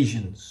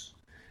occasions.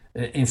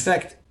 In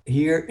fact,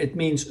 here it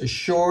means a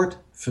short,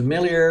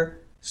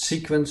 familiar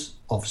sequence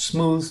of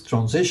smooth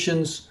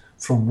transitions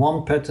from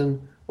one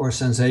pattern or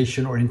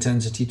sensation or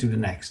intensity to the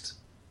next.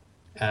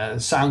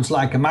 Sounds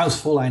like a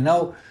mouthful, I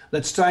know.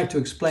 Let's try to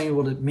explain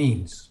what it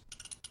means.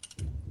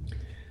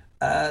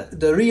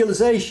 The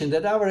realization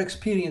that our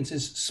experience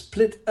is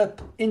split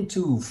up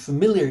into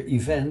familiar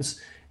events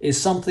is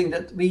something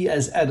that we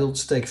as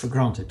adults take for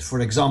granted.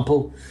 For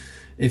example,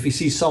 if we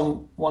see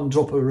someone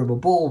drop a rubber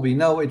ball, we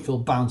know it will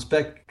bounce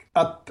back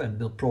up and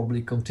will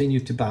probably continue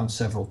to bounce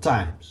several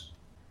times.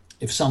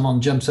 If someone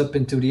jumps up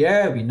into the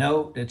air, we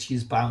know that she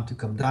is bound to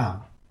come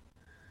down.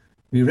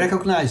 We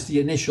recognize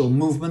the initial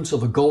movements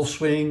of a golf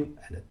swing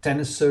and a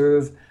tennis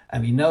serve,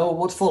 and we know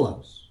what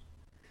follows.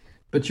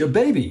 But your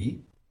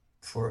baby,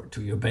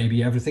 to your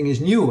baby everything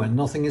is new and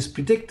nothing is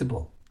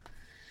predictable.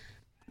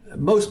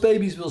 Most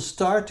babies will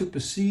start to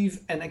perceive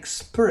and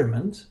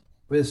experiment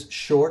with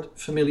short,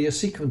 familiar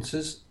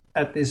sequences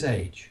at this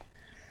age.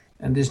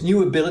 And this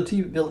new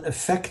ability will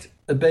affect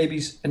a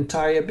baby's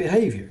entire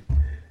behavior.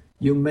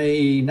 You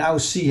may now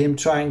see him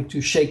trying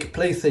to shake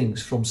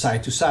playthings from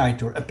side to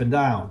side or up and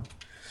down.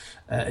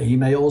 He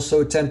may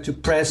also attempt to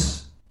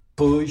press,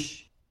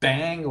 push,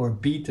 bang or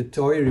beat a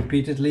toy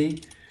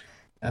repeatedly.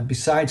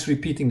 Besides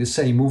repeating the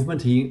same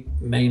movement, he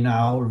may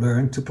now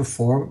learn to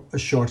perform a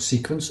short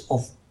sequence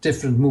of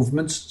different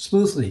movements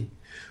smoothly.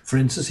 For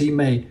instance, he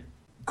may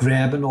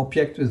grab an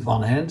object with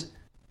one hand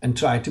and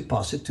try to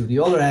pass it to the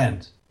other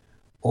hand.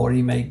 Or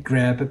he may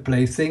grab a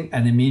plaything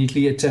and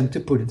immediately attempt to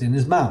put it in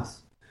his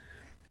mouth.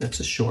 That's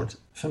a short,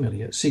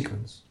 familiar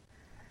sequence.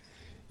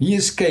 He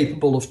is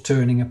capable of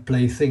turning a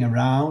plaything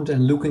around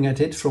and looking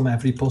at it from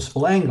every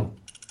possible angle.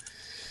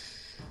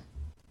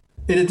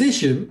 In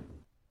addition,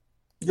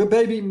 your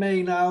baby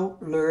may now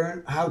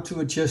learn how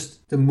to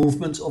adjust the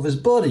movements of his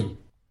body,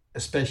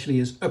 especially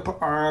his upper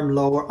arm,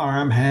 lower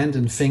arm, hand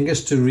and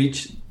fingers to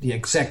reach the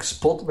exact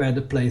spot where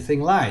the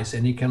plaything lies,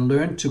 and he can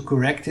learn to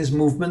correct his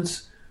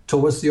movements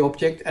towards the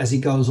object as he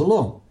goes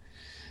along.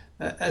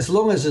 As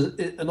long as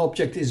an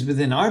object is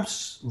within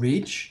arm's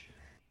reach,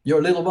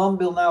 your little one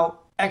will now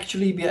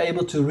actually be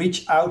able to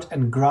reach out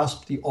and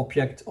grasp the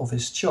object of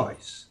his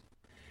choice.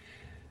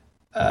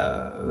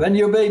 When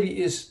your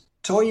baby is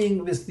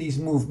toying with these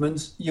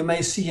movements, you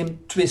may see him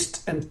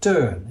twist and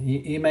turn.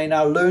 He may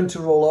now learn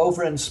to roll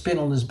over and spin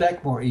on his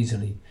back more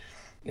easily.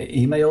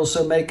 He may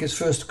also make his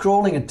first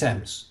crawling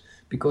attempts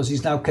because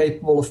he's now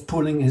capable of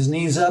pulling his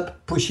knees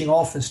up, pushing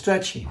off and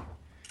stretching.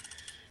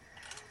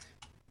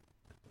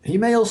 He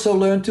may also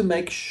learn to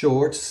make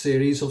short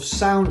series of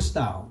sounds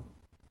now.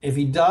 If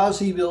he does,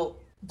 he will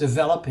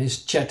develop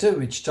his chatter,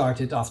 which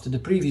started after the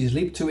previous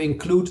leap, to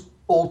include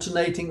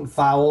alternating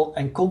vowel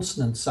and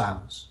consonant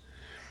sounds.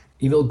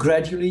 He will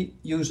gradually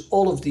use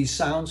all of these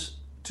sounds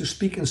to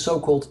speak in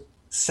so-called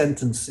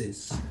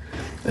sentences,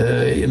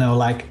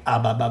 like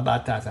abba,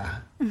 baba,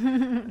 tata.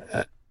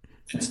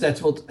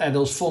 That's what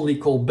adults fondly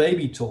call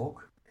baby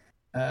talk.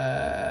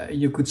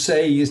 You could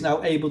say he is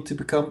now able to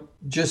become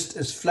just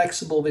as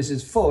flexible with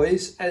his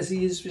voice as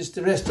he is with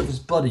the rest of his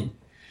body.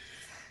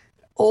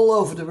 All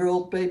over the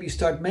world, babies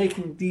start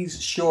making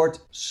these short,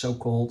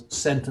 so-called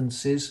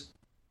sentences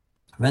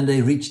when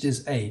they reach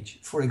this age.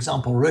 For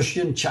example,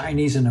 Russian,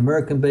 Chinese and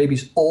American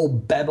babies all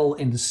babble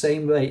in the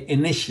same way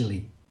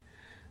initially.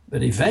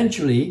 But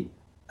eventually,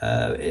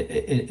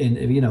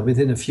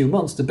 within a few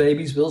months, the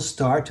babies will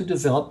start to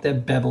develop their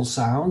babble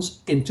sounds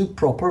into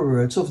proper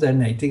words of their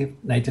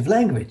native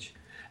language.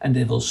 And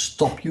they will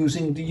stop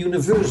using the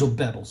universal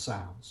babble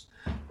sounds.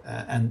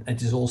 And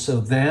it is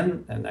also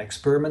then, and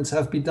experiments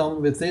have been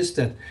done with this,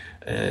 that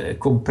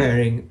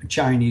comparing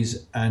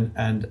Chinese and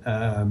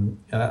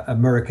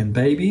American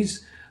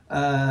babies,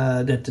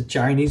 that the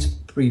Chinese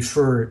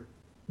prefer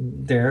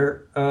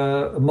their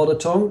mother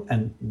tongue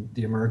and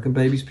the American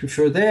babies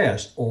prefer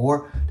theirs,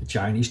 or the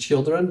Chinese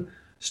children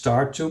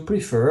start to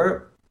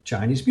prefer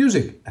Chinese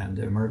music and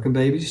the American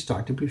babies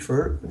start to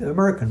prefer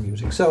American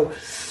music. So,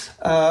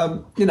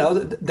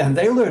 then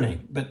they're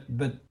learning, but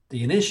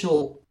the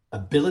initial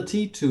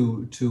ability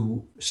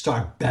to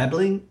start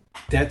babbling,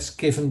 that's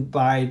given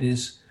by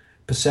this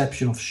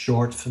perception of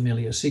short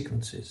familiar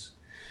sequences.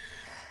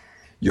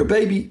 Your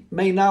baby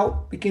may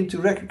now begin to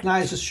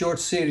recognize a short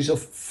series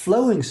of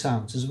flowing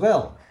sounds as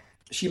well.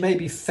 She may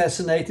be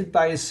fascinated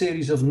by a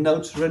series of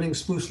notes running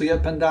smoothly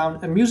up and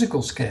down a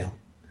musical scale.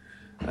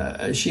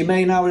 She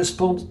may now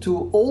respond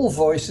to all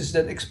voices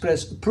that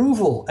express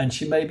approval, and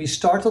she may be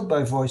startled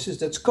by voices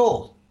that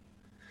scold.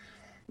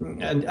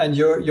 And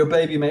your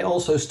baby may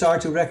also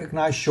start to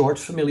recognize short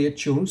familiar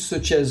tunes,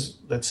 such as,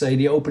 let's say,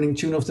 the opening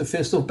tune of the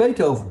Fifth of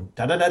Beethoven.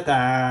 Da da da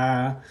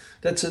da.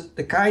 That's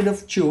the kind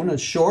of tune, a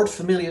short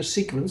familiar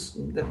sequence,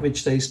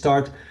 which they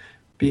start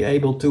be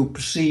able to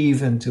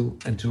perceive and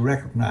to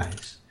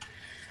recognize.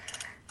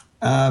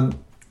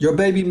 Your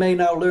baby may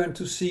now learn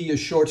to see a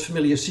short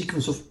familiar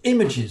sequence of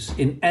images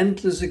in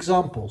endless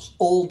examples,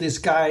 all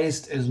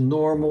disguised as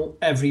normal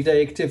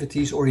everyday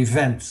activities or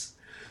events,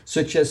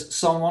 such as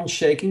someone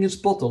shaking his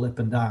bottle up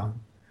and down,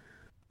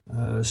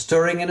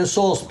 stirring in a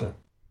saucepan,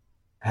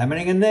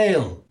 hammering a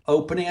nail,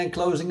 opening and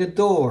closing a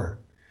door,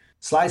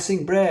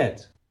 slicing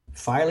bread,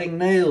 filing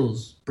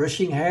nails,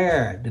 brushing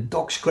hair, the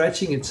dog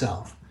scratching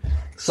itself,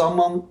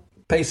 someone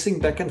pacing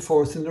back and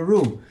forth in the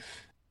room,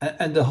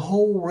 and the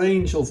whole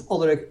range of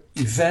other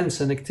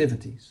events and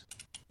activities.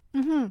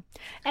 Mm-hmm.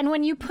 And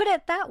when you put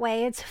it that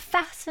way, it's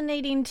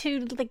fascinating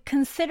to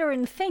consider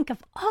and think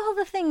of all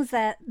the things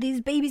that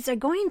these babies are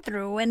going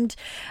through, and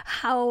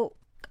how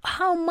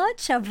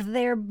much of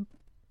their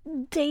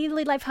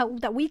daily life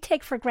that we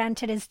take for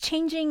granted is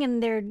changing,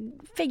 and they're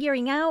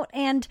figuring out,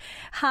 and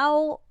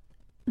how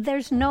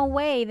there's no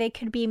way they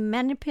could be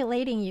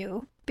manipulating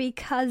you,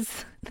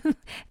 because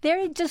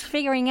they're just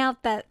figuring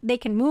out that they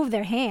can move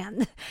their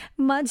hand.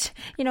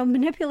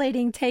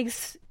 Manipulating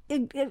takes,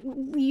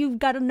 you've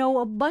got to know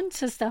a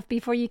bunch of stuff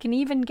before you can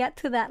even get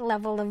to that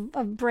level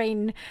of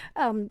brain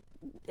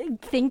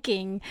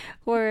thinking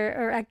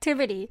or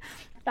activity.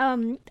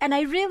 And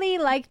I really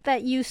liked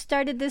that you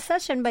started this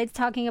session by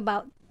talking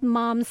about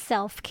mom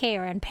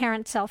self-care and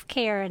parent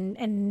self-care,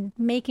 and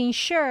making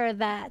sure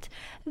that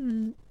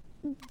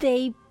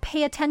they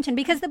pay attention,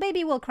 because the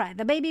baby will cry,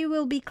 the baby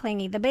will be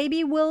clingy, the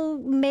baby will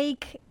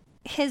make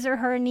his or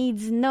her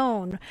needs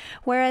known,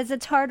 whereas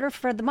it's harder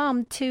for the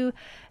mom to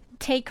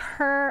take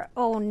her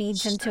own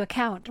needs into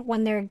account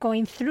when they're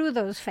going through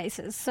those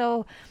phases.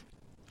 So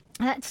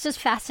that's just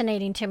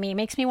fascinating to me. It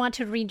makes me want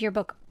to read your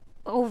book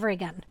over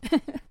again.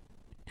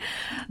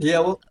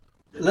 Yeah, well,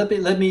 let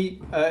me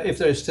if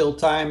there is still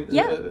time,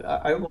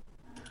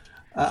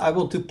 I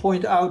want to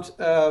point out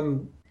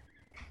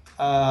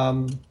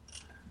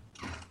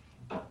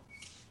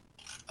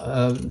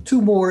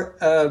two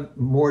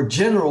more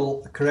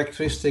general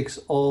characteristics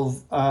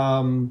of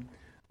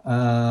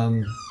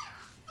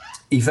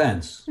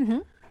events.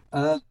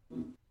 Mm-hmm.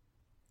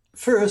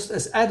 First,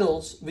 as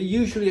adults, we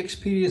usually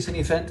experience an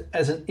event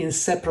as an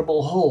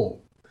inseparable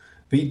whole.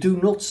 We do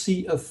not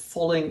see a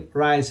falling,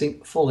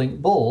 rising,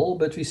 falling ball,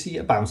 but we see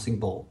a bouncing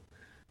ball.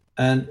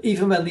 And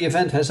even when the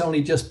event has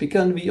only just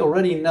begun, we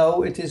already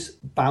know it is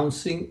a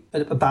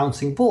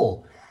bouncing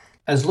ball.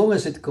 As long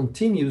as it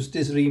continues,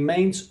 this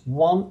remains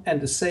one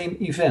and the same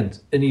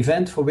event, an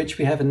event for which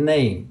we have a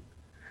name.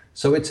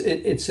 So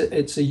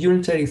it's a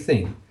unitary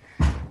thing,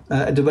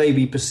 the way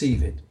we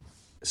perceive it.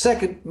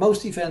 Second,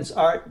 most events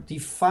are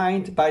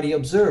defined by the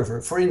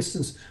observer. For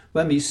instance,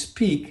 when we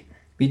speak,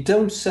 we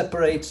don't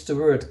separate the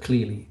word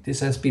clearly.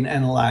 This has been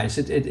analyzed.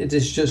 It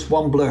is just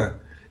one blur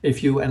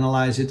if you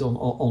analyze it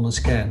on a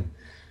scan.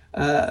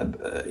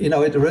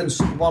 It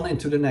runs one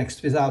into the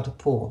next without a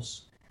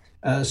pause.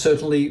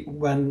 Certainly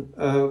when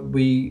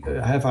we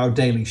have our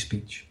daily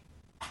speech.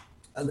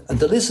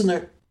 The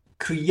listener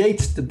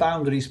creates the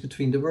boundaries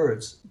between the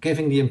words,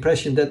 giving the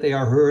impression that they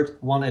are heard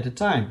one at a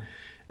time.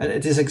 And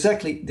it is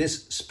exactly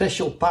this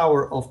special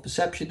power of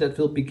perception that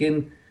will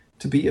begin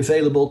to be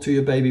available to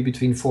your baby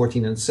between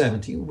 14 and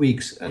 17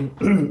 weeks. And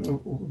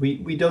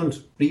we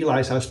don't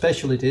realize how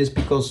special it is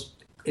because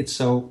it's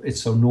so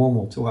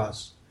normal to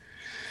us.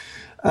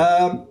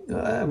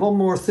 One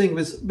more thing,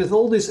 with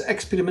all this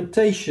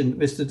experimentation,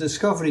 with the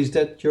discoveries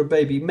that your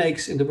baby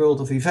makes in the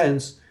world of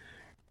events,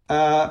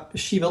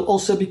 she will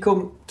also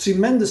become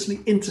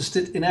tremendously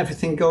interested in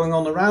everything going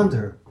on around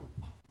her.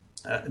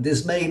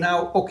 This may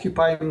now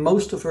occupy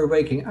most of her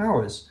waking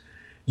hours.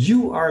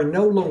 You are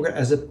no longer,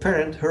 as a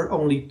parent, her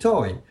only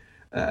toy.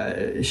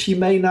 She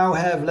may now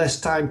have less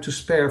time to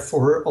spare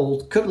for her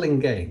old cuddling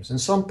games, and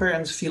some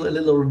parents feel a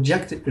little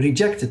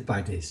rejected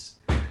by this.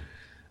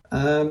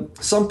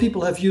 Some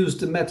people have used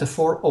the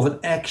metaphor of an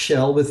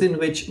eggshell within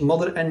which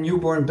mother and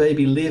newborn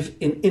baby live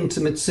in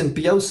intimate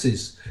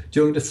symbiosis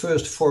during the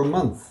first 4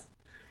 months.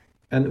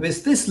 And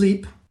with this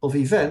leap of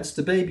events,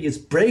 the baby is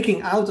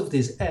breaking out of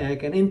this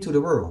egg and into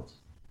the world.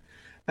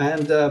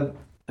 And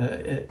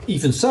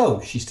even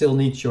so, she still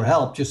needs your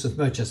help just as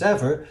much as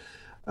ever.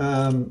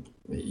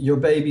 Your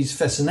baby's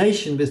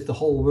fascination with the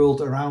whole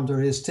world around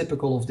her is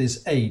typical of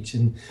this age.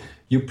 And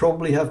you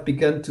probably have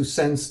begun to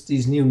sense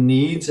these new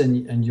needs,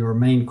 and your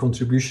main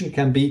contribution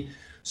can be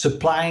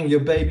supplying your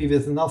baby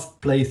with enough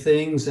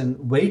playthings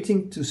and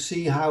waiting to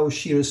see how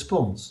she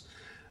responds.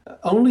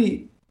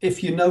 Only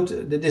if you note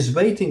that this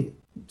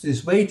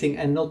waiting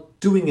and not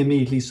doing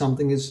immediately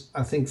something is,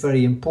 I think,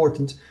 very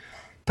important.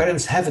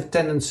 Parents have a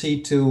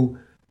tendency to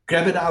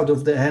grab it out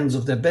of the hands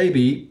of their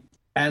baby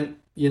and,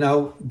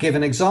 give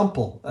an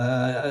example,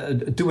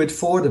 do it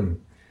for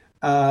them.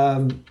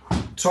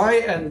 Try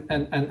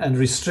and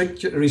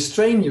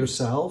restrain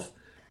yourself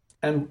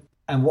and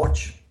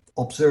watch,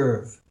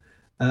 observe.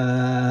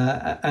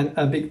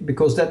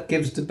 because that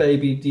gives the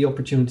baby the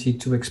opportunity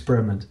to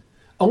experiment.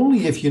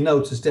 Only if you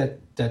notice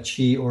that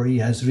she or he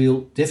has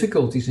real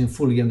difficulties in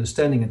fully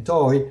understanding a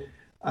toy,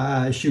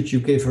 should you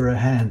give her a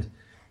hand.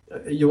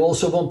 You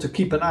also want to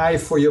keep an eye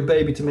for your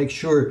baby to make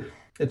sure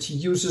that she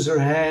uses her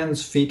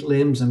hands, feet,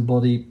 limbs, and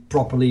body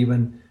properly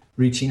when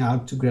reaching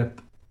out to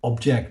grab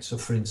objects. So,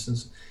 for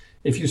instance,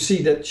 if you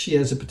see that she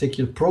has a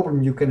particular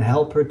problem, you can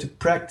help her to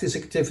practice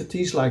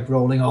activities like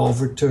rolling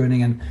over,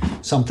 turning, and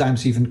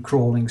sometimes even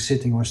crawling,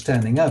 sitting, or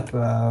standing up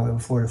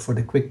for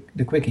the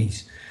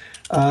quickies.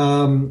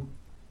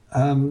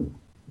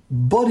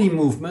 Body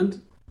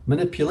movement,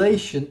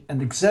 manipulation,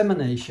 and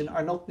examination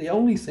are not the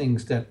only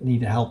things that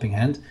need a helping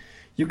hand.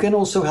 You can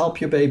also help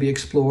your baby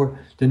explore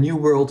the new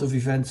world of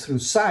events through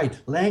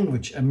sight,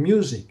 language, and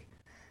music.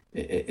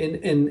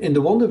 In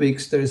the Wonder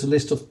Weeks, there is a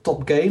list of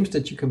top games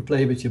that you can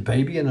play with your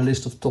baby and a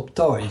list of top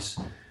toys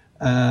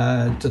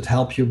that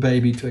help your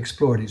baby to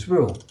explore this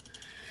world.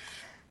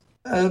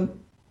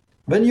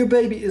 When your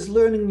baby is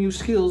learning new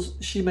skills,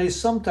 she may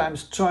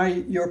sometimes try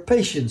your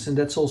patience, and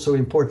that's also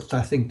important,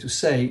 I think, to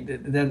say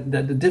that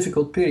the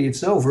difficult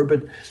period's over,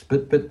 but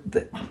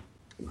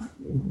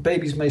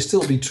babies may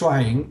still be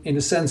trying in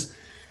a sense.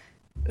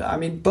 I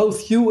mean,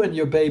 both you and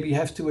your baby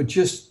have to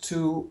adjust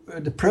to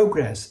the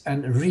progress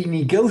and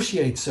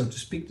renegotiate, so to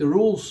speak, the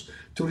rules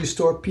to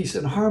restore peace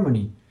and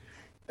harmony.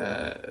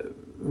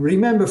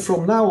 Remember,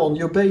 from now on,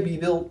 your baby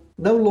will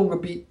no longer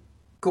be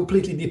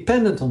completely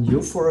dependent on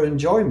you for her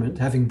enjoyment,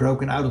 having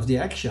broken out of the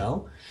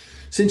eggshell,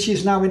 since she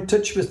is now in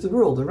touch with the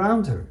world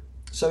around her.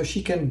 So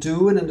she can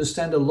do and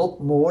understand a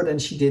lot more than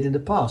she did in the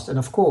past. And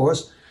of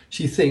course,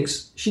 she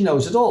thinks she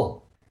knows it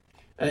all.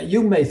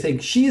 You may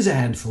think she is a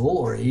handful,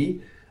 or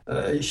he.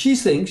 She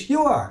thinks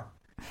you are.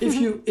 If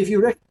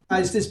you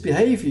recognize this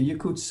behavior, you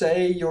could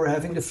say you're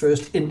having the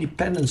first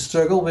independent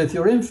struggle with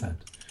your infant.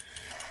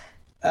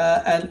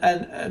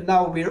 And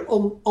now we're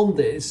on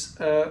this.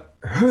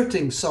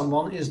 Hurting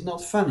someone is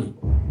not funny.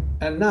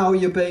 And now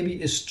your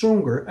baby is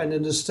stronger and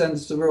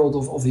understands the world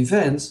of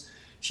events.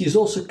 She is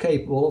also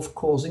capable of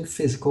causing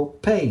physical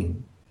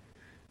pain.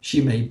 She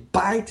may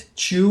bite,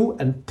 chew,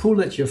 and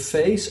pull at your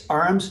face,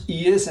 arms,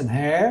 ears, and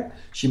hair.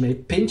 She may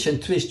pinch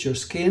and twist your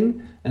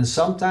skin, and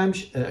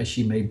sometimes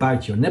she may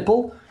bite your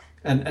nipple.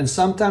 And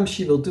sometimes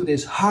she will do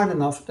this hard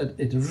enough that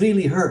it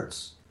really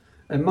hurts.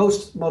 And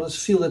most mothers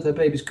feel that their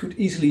babies could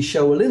easily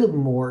show a little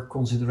more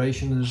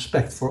consideration and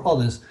respect for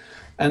others,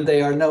 and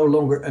they are no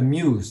longer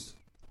amused.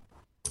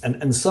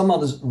 And some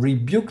mothers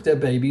rebuke their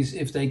babies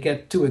if they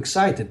get too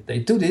excited. They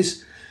do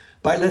this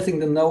by letting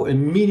them know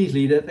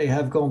immediately that they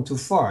have gone too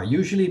far.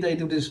 Usually they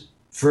do this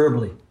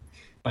verbally,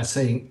 by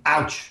saying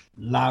ouch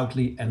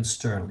loudly and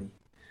sternly.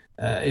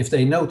 If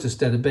they notice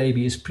that a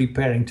baby is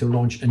preparing to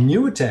launch a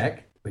new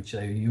attack, which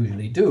they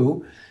usually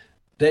do,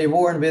 they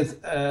warn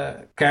with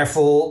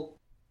careful.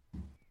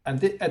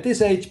 And at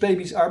this age,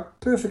 babies are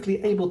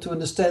perfectly able to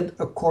understand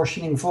a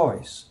cautioning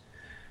voice.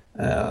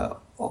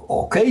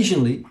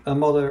 Occasionally, a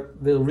mother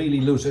will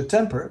really lose her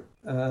temper.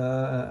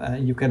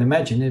 And you can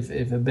imagine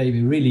if a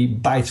baby really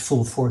bites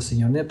full force in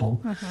your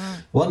nipple.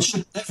 One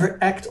should never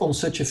act on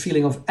such a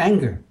feeling of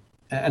anger.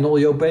 And although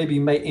your baby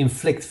may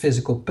inflict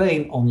physical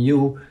pain on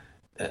you,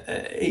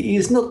 he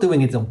is not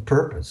doing it on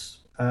purpose.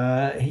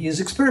 He is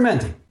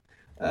experimenting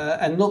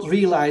and not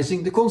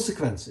realizing the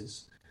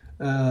consequences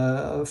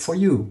for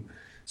you.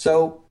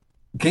 So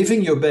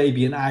giving your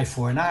baby an eye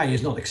for an eye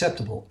is not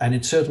acceptable, and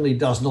it certainly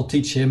does not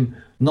teach him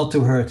not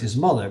to hurt his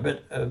mother.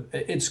 But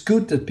it's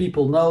good that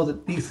people know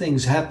that these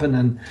things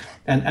happen,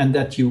 and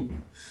that you,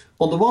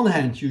 on the one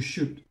hand, you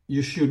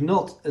should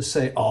not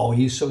say, "Oh,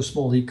 he's so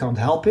small, he can't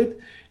help it."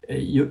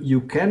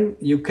 You can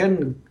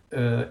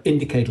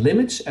indicate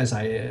limits, as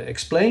I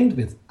explained,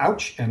 with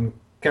ouch and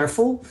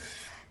careful.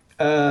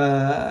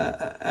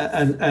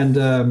 And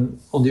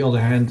on the other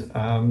hand,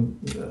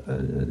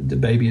 the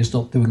baby is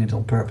not doing it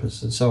on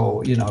purpose, and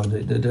so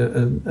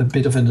a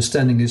bit of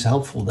understanding is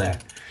helpful there.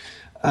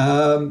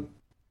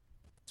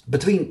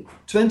 Between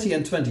 20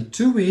 and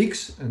 22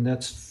 weeks, and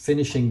that's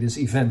finishing this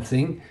event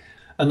thing,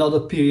 another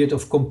period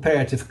of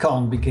comparative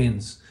calm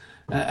begins.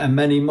 And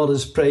many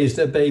mothers praise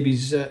their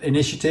baby's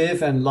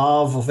initiative and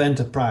love of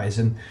enterprise.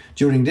 And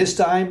during this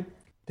time,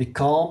 the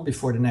calm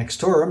before the next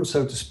term,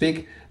 so to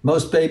speak,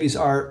 most babies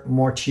are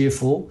more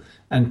cheerful,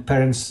 and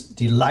parents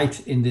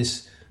delight in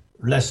this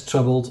less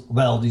troubled,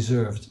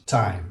 well-deserved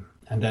time.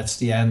 And that's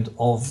the end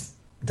of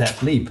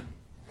that leap.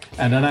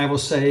 And then I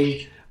was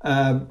saying,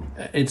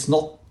 it's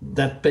not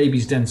that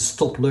babies then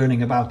stop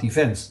learning about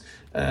events.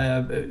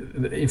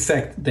 In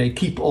fact, they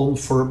keep on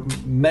for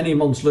many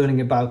months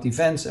learning about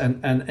events,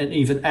 and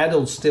even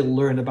adults still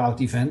learn about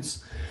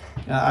events.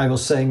 I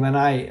was saying, when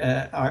I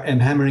am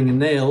hammering a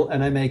nail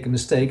and I make a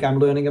mistake, I'm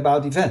learning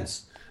about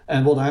events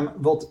and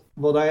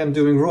what I am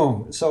doing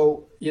wrong.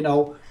 So,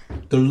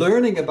 the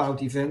learning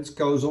about events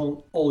goes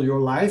on all your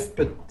life,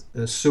 but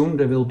soon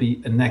there will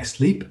be a next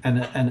leap, and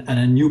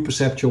a new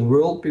perceptual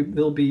world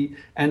will be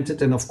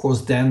entered. And of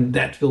course, then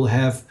that will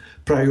have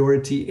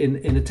priority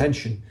in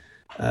attention.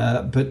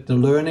 But the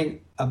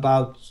learning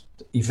about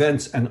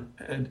events and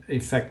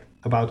in fact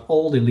about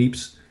all the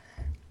leaps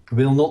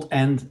will not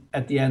end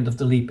at the end of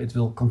the leap. It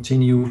will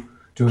continue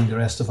during the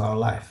rest of our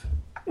life.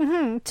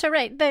 So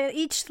right,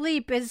 each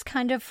leap is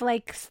kind of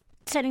like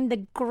setting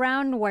the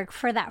groundwork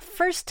for that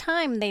first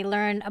time they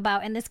learn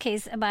about, in this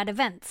case, about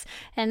events.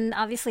 And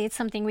obviously it's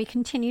something we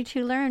continue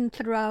to learn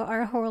throughout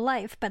our whole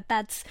life, but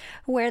that's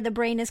where the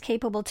brain is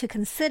capable to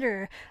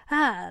consider,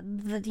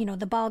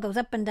 the ball goes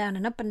up and down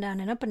and up and down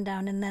and up and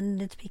down, and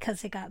then it's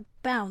because it got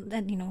bounced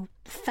and,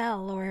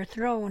 fell or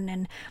thrown,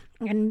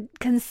 and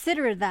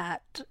consider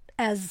that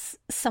as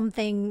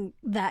something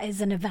that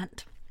is an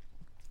event.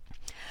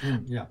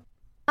 Yeah.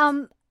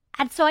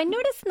 And so I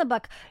noticed in the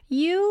book,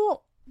 you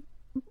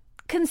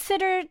ask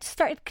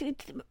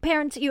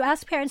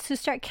parents to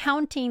start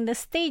counting the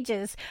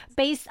stages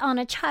based on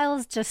a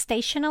child's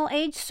gestational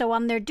age, so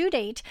on their due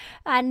date,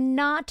 and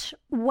not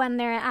when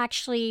they're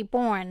actually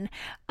born.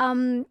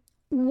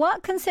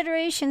 What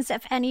considerations,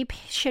 if any,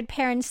 should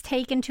parents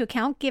take into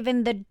account,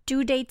 given the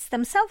due dates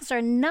themselves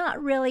are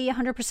not really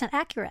 100%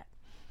 accurate?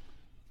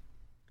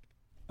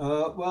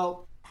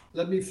 Well,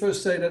 let me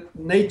first say that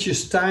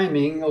nature's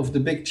timing of the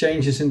big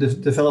changes in the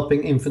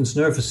developing infant's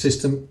nervous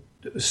system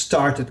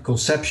start at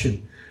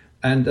conception,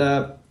 and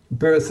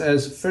birth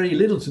has very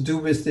little to do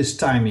with this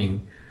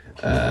timing.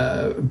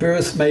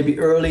 Birth may be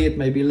early, it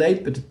may be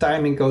late, but the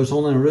timing goes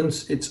on and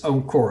runs its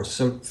own course.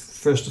 So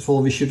first of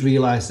all, we should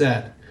realize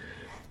that.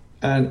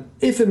 And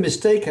if a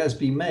mistake has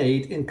been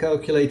made in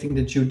calculating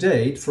the due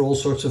date for all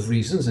sorts of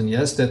reasons, and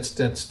yes,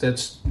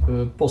 that's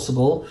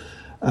possible,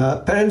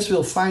 parents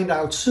will find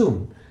out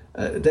soon.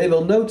 They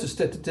will notice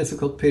that the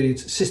difficult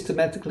periods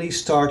systematically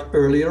start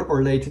earlier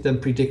or later than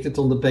predicted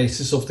on the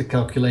basis of the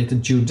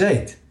calculated due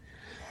date.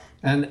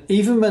 And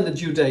even when the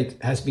due date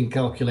has been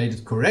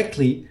calculated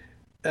correctly,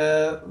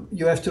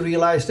 you have to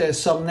realize there's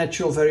some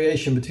natural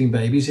variation between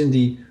babies in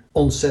the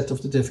onset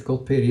of the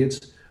difficult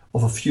periods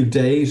of a few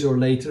days or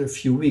later a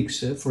few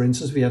weeks. For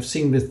instance, we have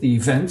seen with the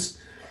events,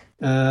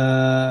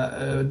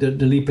 the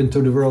leap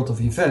into the world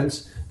of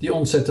events, the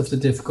onset of the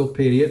difficult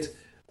period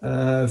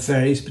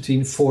varies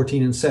between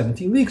 14 and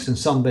 17 weeks, and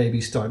some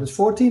babies start at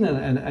 14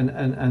 and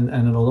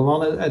another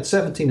one at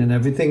 17 and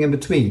everything in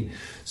between.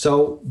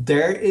 So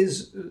there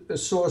is a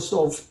source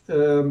of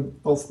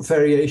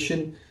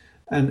variation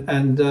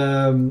and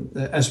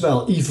as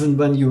well, even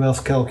when you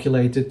have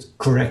calculated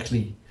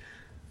correctly.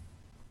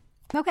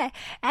 Okay,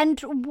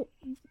 and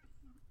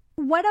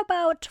what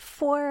about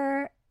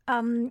for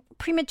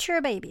premature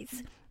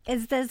babies?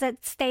 Does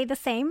it stay the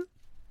same?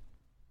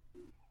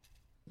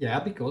 Yeah,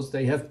 because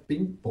they have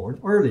been born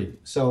early.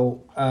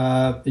 So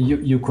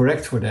you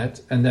correct for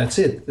that, and that's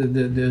it.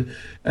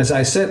 As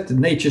I said, the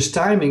nature's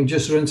timing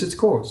just runs its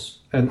course.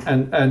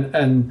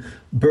 And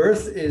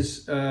birth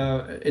is,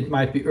 it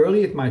might be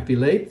early, it might be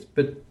late,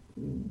 but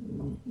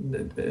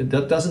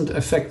that doesn't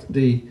affect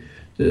the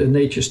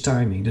nature's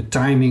timing, the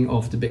timing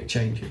of the big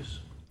changes.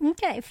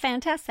 Okay,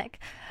 fantastic.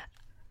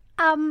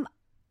 I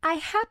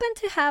happen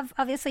to have,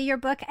 obviously, your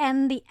book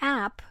and the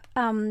app,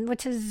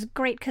 which is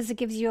great because it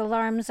gives you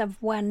alarms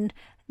of when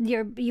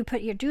you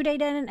put your due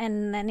date in,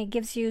 and then it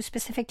gives you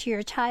specific to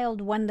your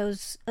child when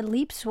those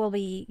leaps will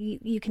be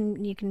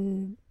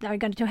are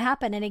going to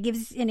happen, and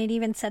it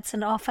even sets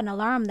off an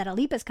alarm that a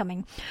leap is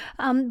coming.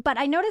 But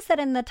I noticed that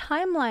in the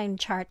timeline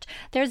chart,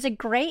 there's a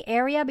gray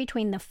area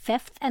between the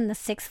 5th and the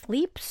 6th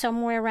leap,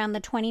 somewhere around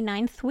the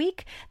 29th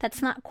week.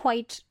 That's not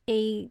quite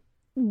a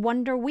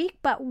wonder week,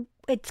 but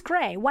it's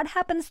gray. What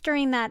happens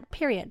during that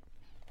period?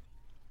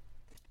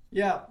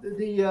 Yeah,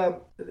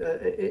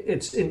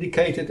 it's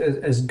indicated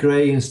as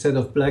gray instead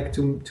of black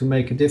to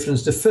make a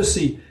difference. The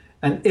fussy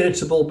and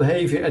irritable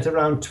behavior at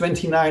around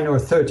 29 or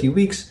 30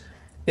 weeks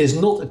is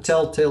not a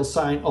telltale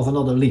sign of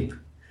another leap.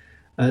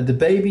 The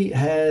baby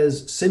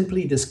has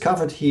simply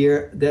discovered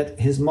here that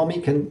his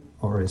mommy can,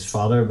 or his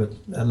father, but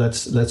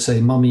let's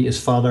say mommy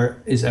is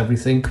father, is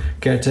everything,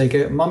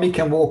 caretaker. Mommy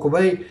can walk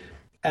away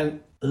and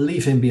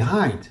leave him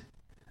behind.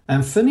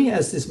 And funny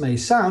as this may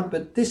sound,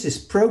 but this is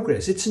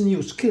progress. It's a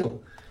new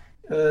skill.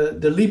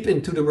 The leap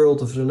into the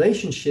world of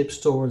relationships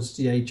towards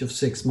the age of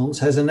 6 months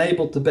has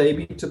enabled the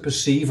baby to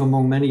perceive,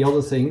 among many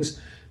other things,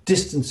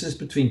 distances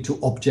between two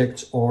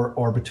objects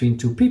or between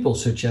two people,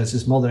 such as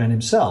his mother and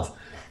himself.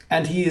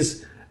 And he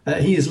is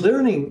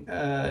learning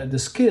the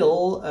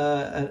skill,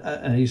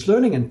 and he's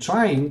learning and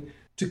trying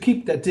to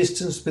keep that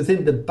distance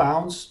within the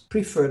bounds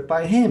preferred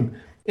by him.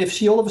 If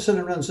she all of a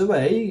sudden runs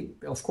away,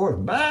 of course,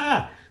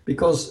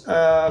 because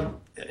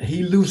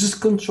he loses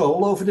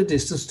control over the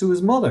distance to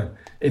his mother.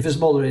 If his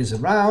mother is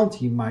around,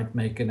 he might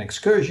make an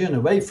excursion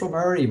away from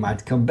her, he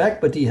might come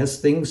back, but he has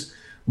things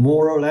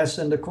more or less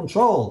under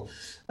control.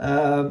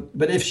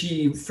 But if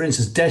she, for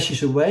instance,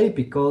 dashes away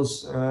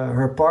because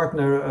her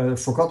partner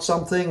forgot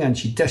something and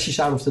she dashes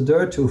out of the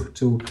door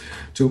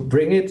to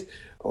bring it,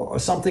 or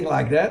something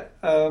like that,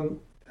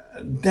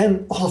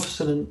 then all of a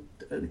sudden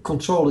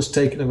control is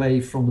taken away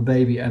from the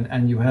baby,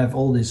 and you have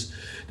all this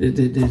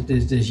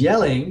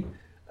yelling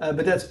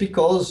but that's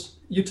because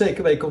you take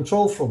away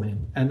control from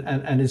him,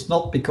 and it's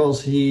not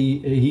because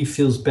he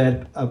feels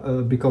bad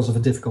because of a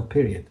difficult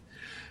period.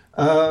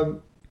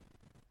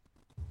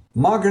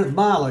 Margaret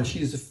Mahler,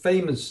 she's a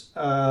famous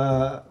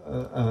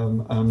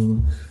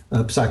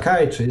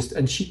psychiatrist,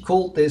 and she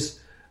called this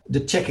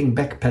the checking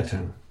back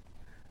pattern,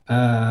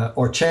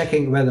 or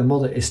checking whether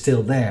mother is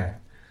still there.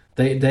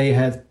 They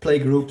had play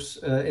groups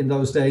in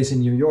those days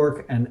in New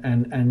York,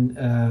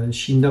 and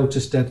she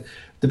noticed that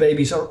the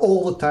babies are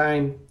all the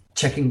time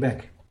checking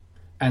back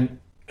and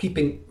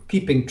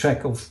keeping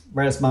track of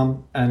where's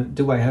mom and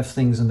do I have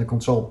things under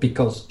control,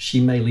 because she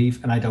may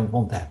leave and I don't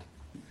want that.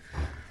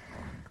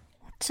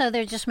 So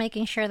they're just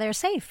making sure they're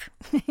safe.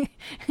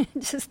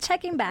 Just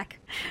checking back.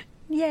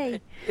 Yay.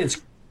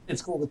 It's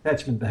called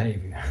attachment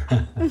behavior.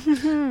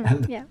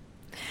 Yeah.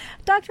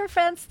 Dr.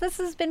 Frantz, this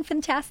has been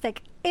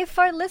fantastic. If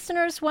our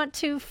listeners want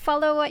to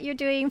follow what you're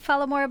doing,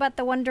 follow more about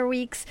the Wonder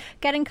Weeks,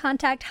 get in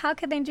contact, how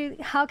can they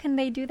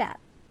do that?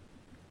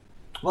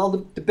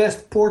 Well, the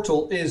best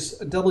portal is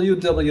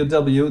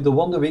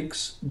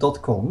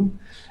www.thewonderweeks.com,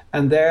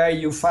 and there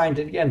you find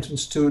the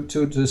entrance to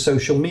the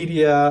social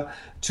media,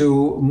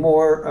 to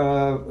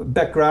more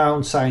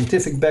background,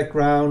 scientific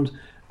background,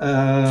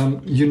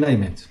 you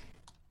name it.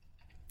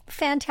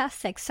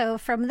 Fantastic. So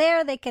from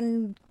there they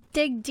can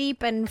dig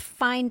deep and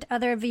find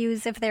other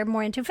views. If they're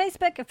more into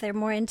Facebook, if they're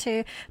more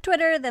into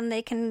Twitter, then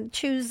they can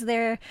choose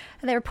their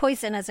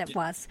poison, as it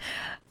was.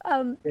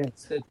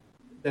 Yes,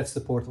 that's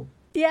the portal.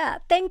 Yeah,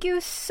 thank you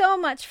so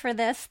much for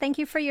this. Thank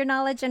you for your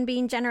knowledge and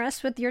being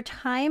generous with your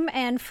time,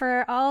 and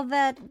for all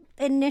that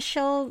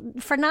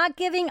for not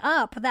giving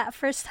up that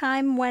first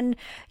time when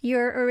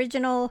your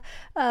original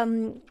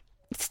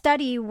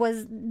study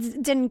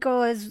didn't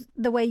go as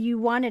the way you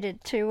wanted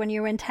it to when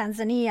you were in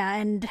Tanzania,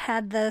 and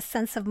had the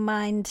sense of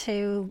mind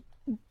to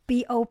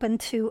be open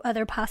to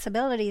other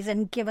possibilities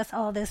and give us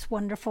all this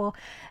wonderful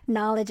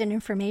knowledge and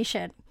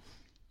information.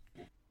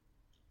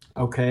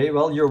 Okay,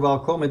 well, you're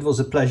welcome. It was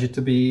a pleasure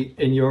to be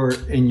in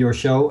your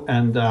show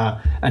and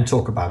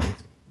talk about it.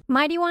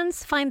 Mighty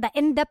Ones, find the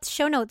in-depth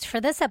show notes for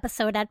this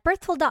episode at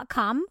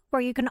birthful.com,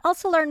 where you can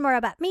also learn more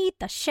about me,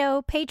 the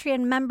show,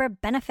 Patreon member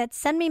benefits,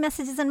 send me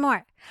messages, and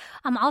more.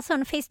 I'm also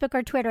on Facebook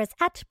or Twitter as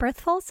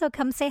 @birthful, so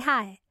come say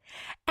hi.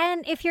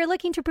 And if you're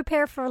looking to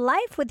prepare for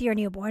life with your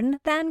newborn,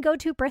 then go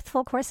to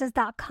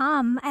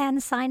birthfulcourses.com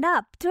and sign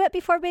up. Do it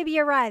before baby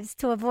arrives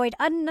to avoid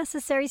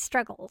unnecessary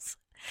struggles.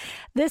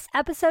 This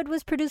episode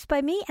was produced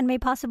by me and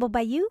made possible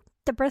by you,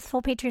 the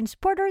Birthful Patreon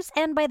supporters,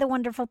 and by the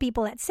wonderful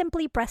people at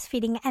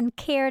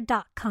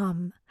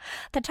simplybreastfeedingandcare.com.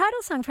 The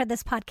title song for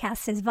this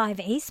podcast is Vive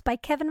Ace by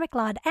Kevin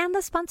MacLeod, and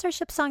the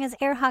sponsorship song is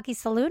Air Hockey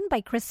Saloon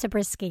by Chris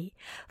Zabriskie.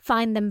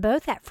 Find them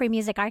both at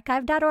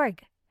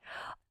freemusicarchive.org.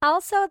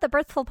 Also, the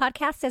Birthful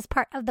podcast is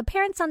part of the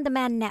Parents on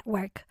Demand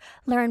network.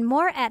 Learn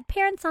more at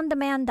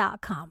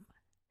parentsondemand.com.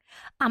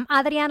 I'm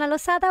Adriana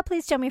Lozada.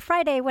 Please join me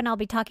Friday when I'll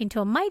be talking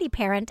to a mighty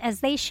parent as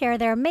they share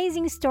their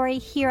amazing story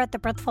here at the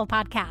Birthful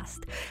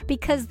podcast,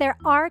 because there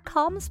are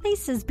calm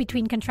spaces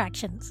between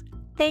contractions.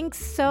 Thanks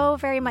so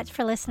very much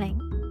for listening.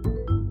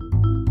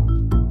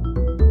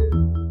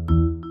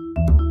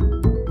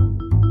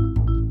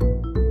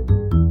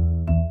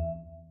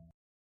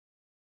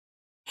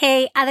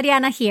 Hey,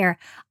 Adriana here.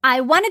 I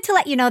wanted to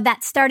let you know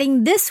that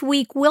starting this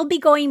week, we'll be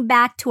going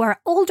back to our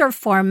older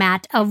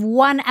format of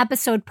one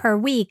episode per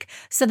week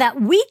so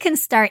that we can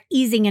start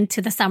easing into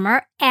the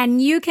summer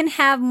and you can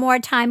have more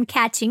time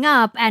catching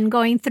up and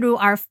going through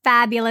our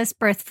fabulous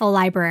Birthful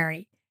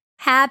library.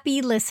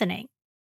 Happy listening.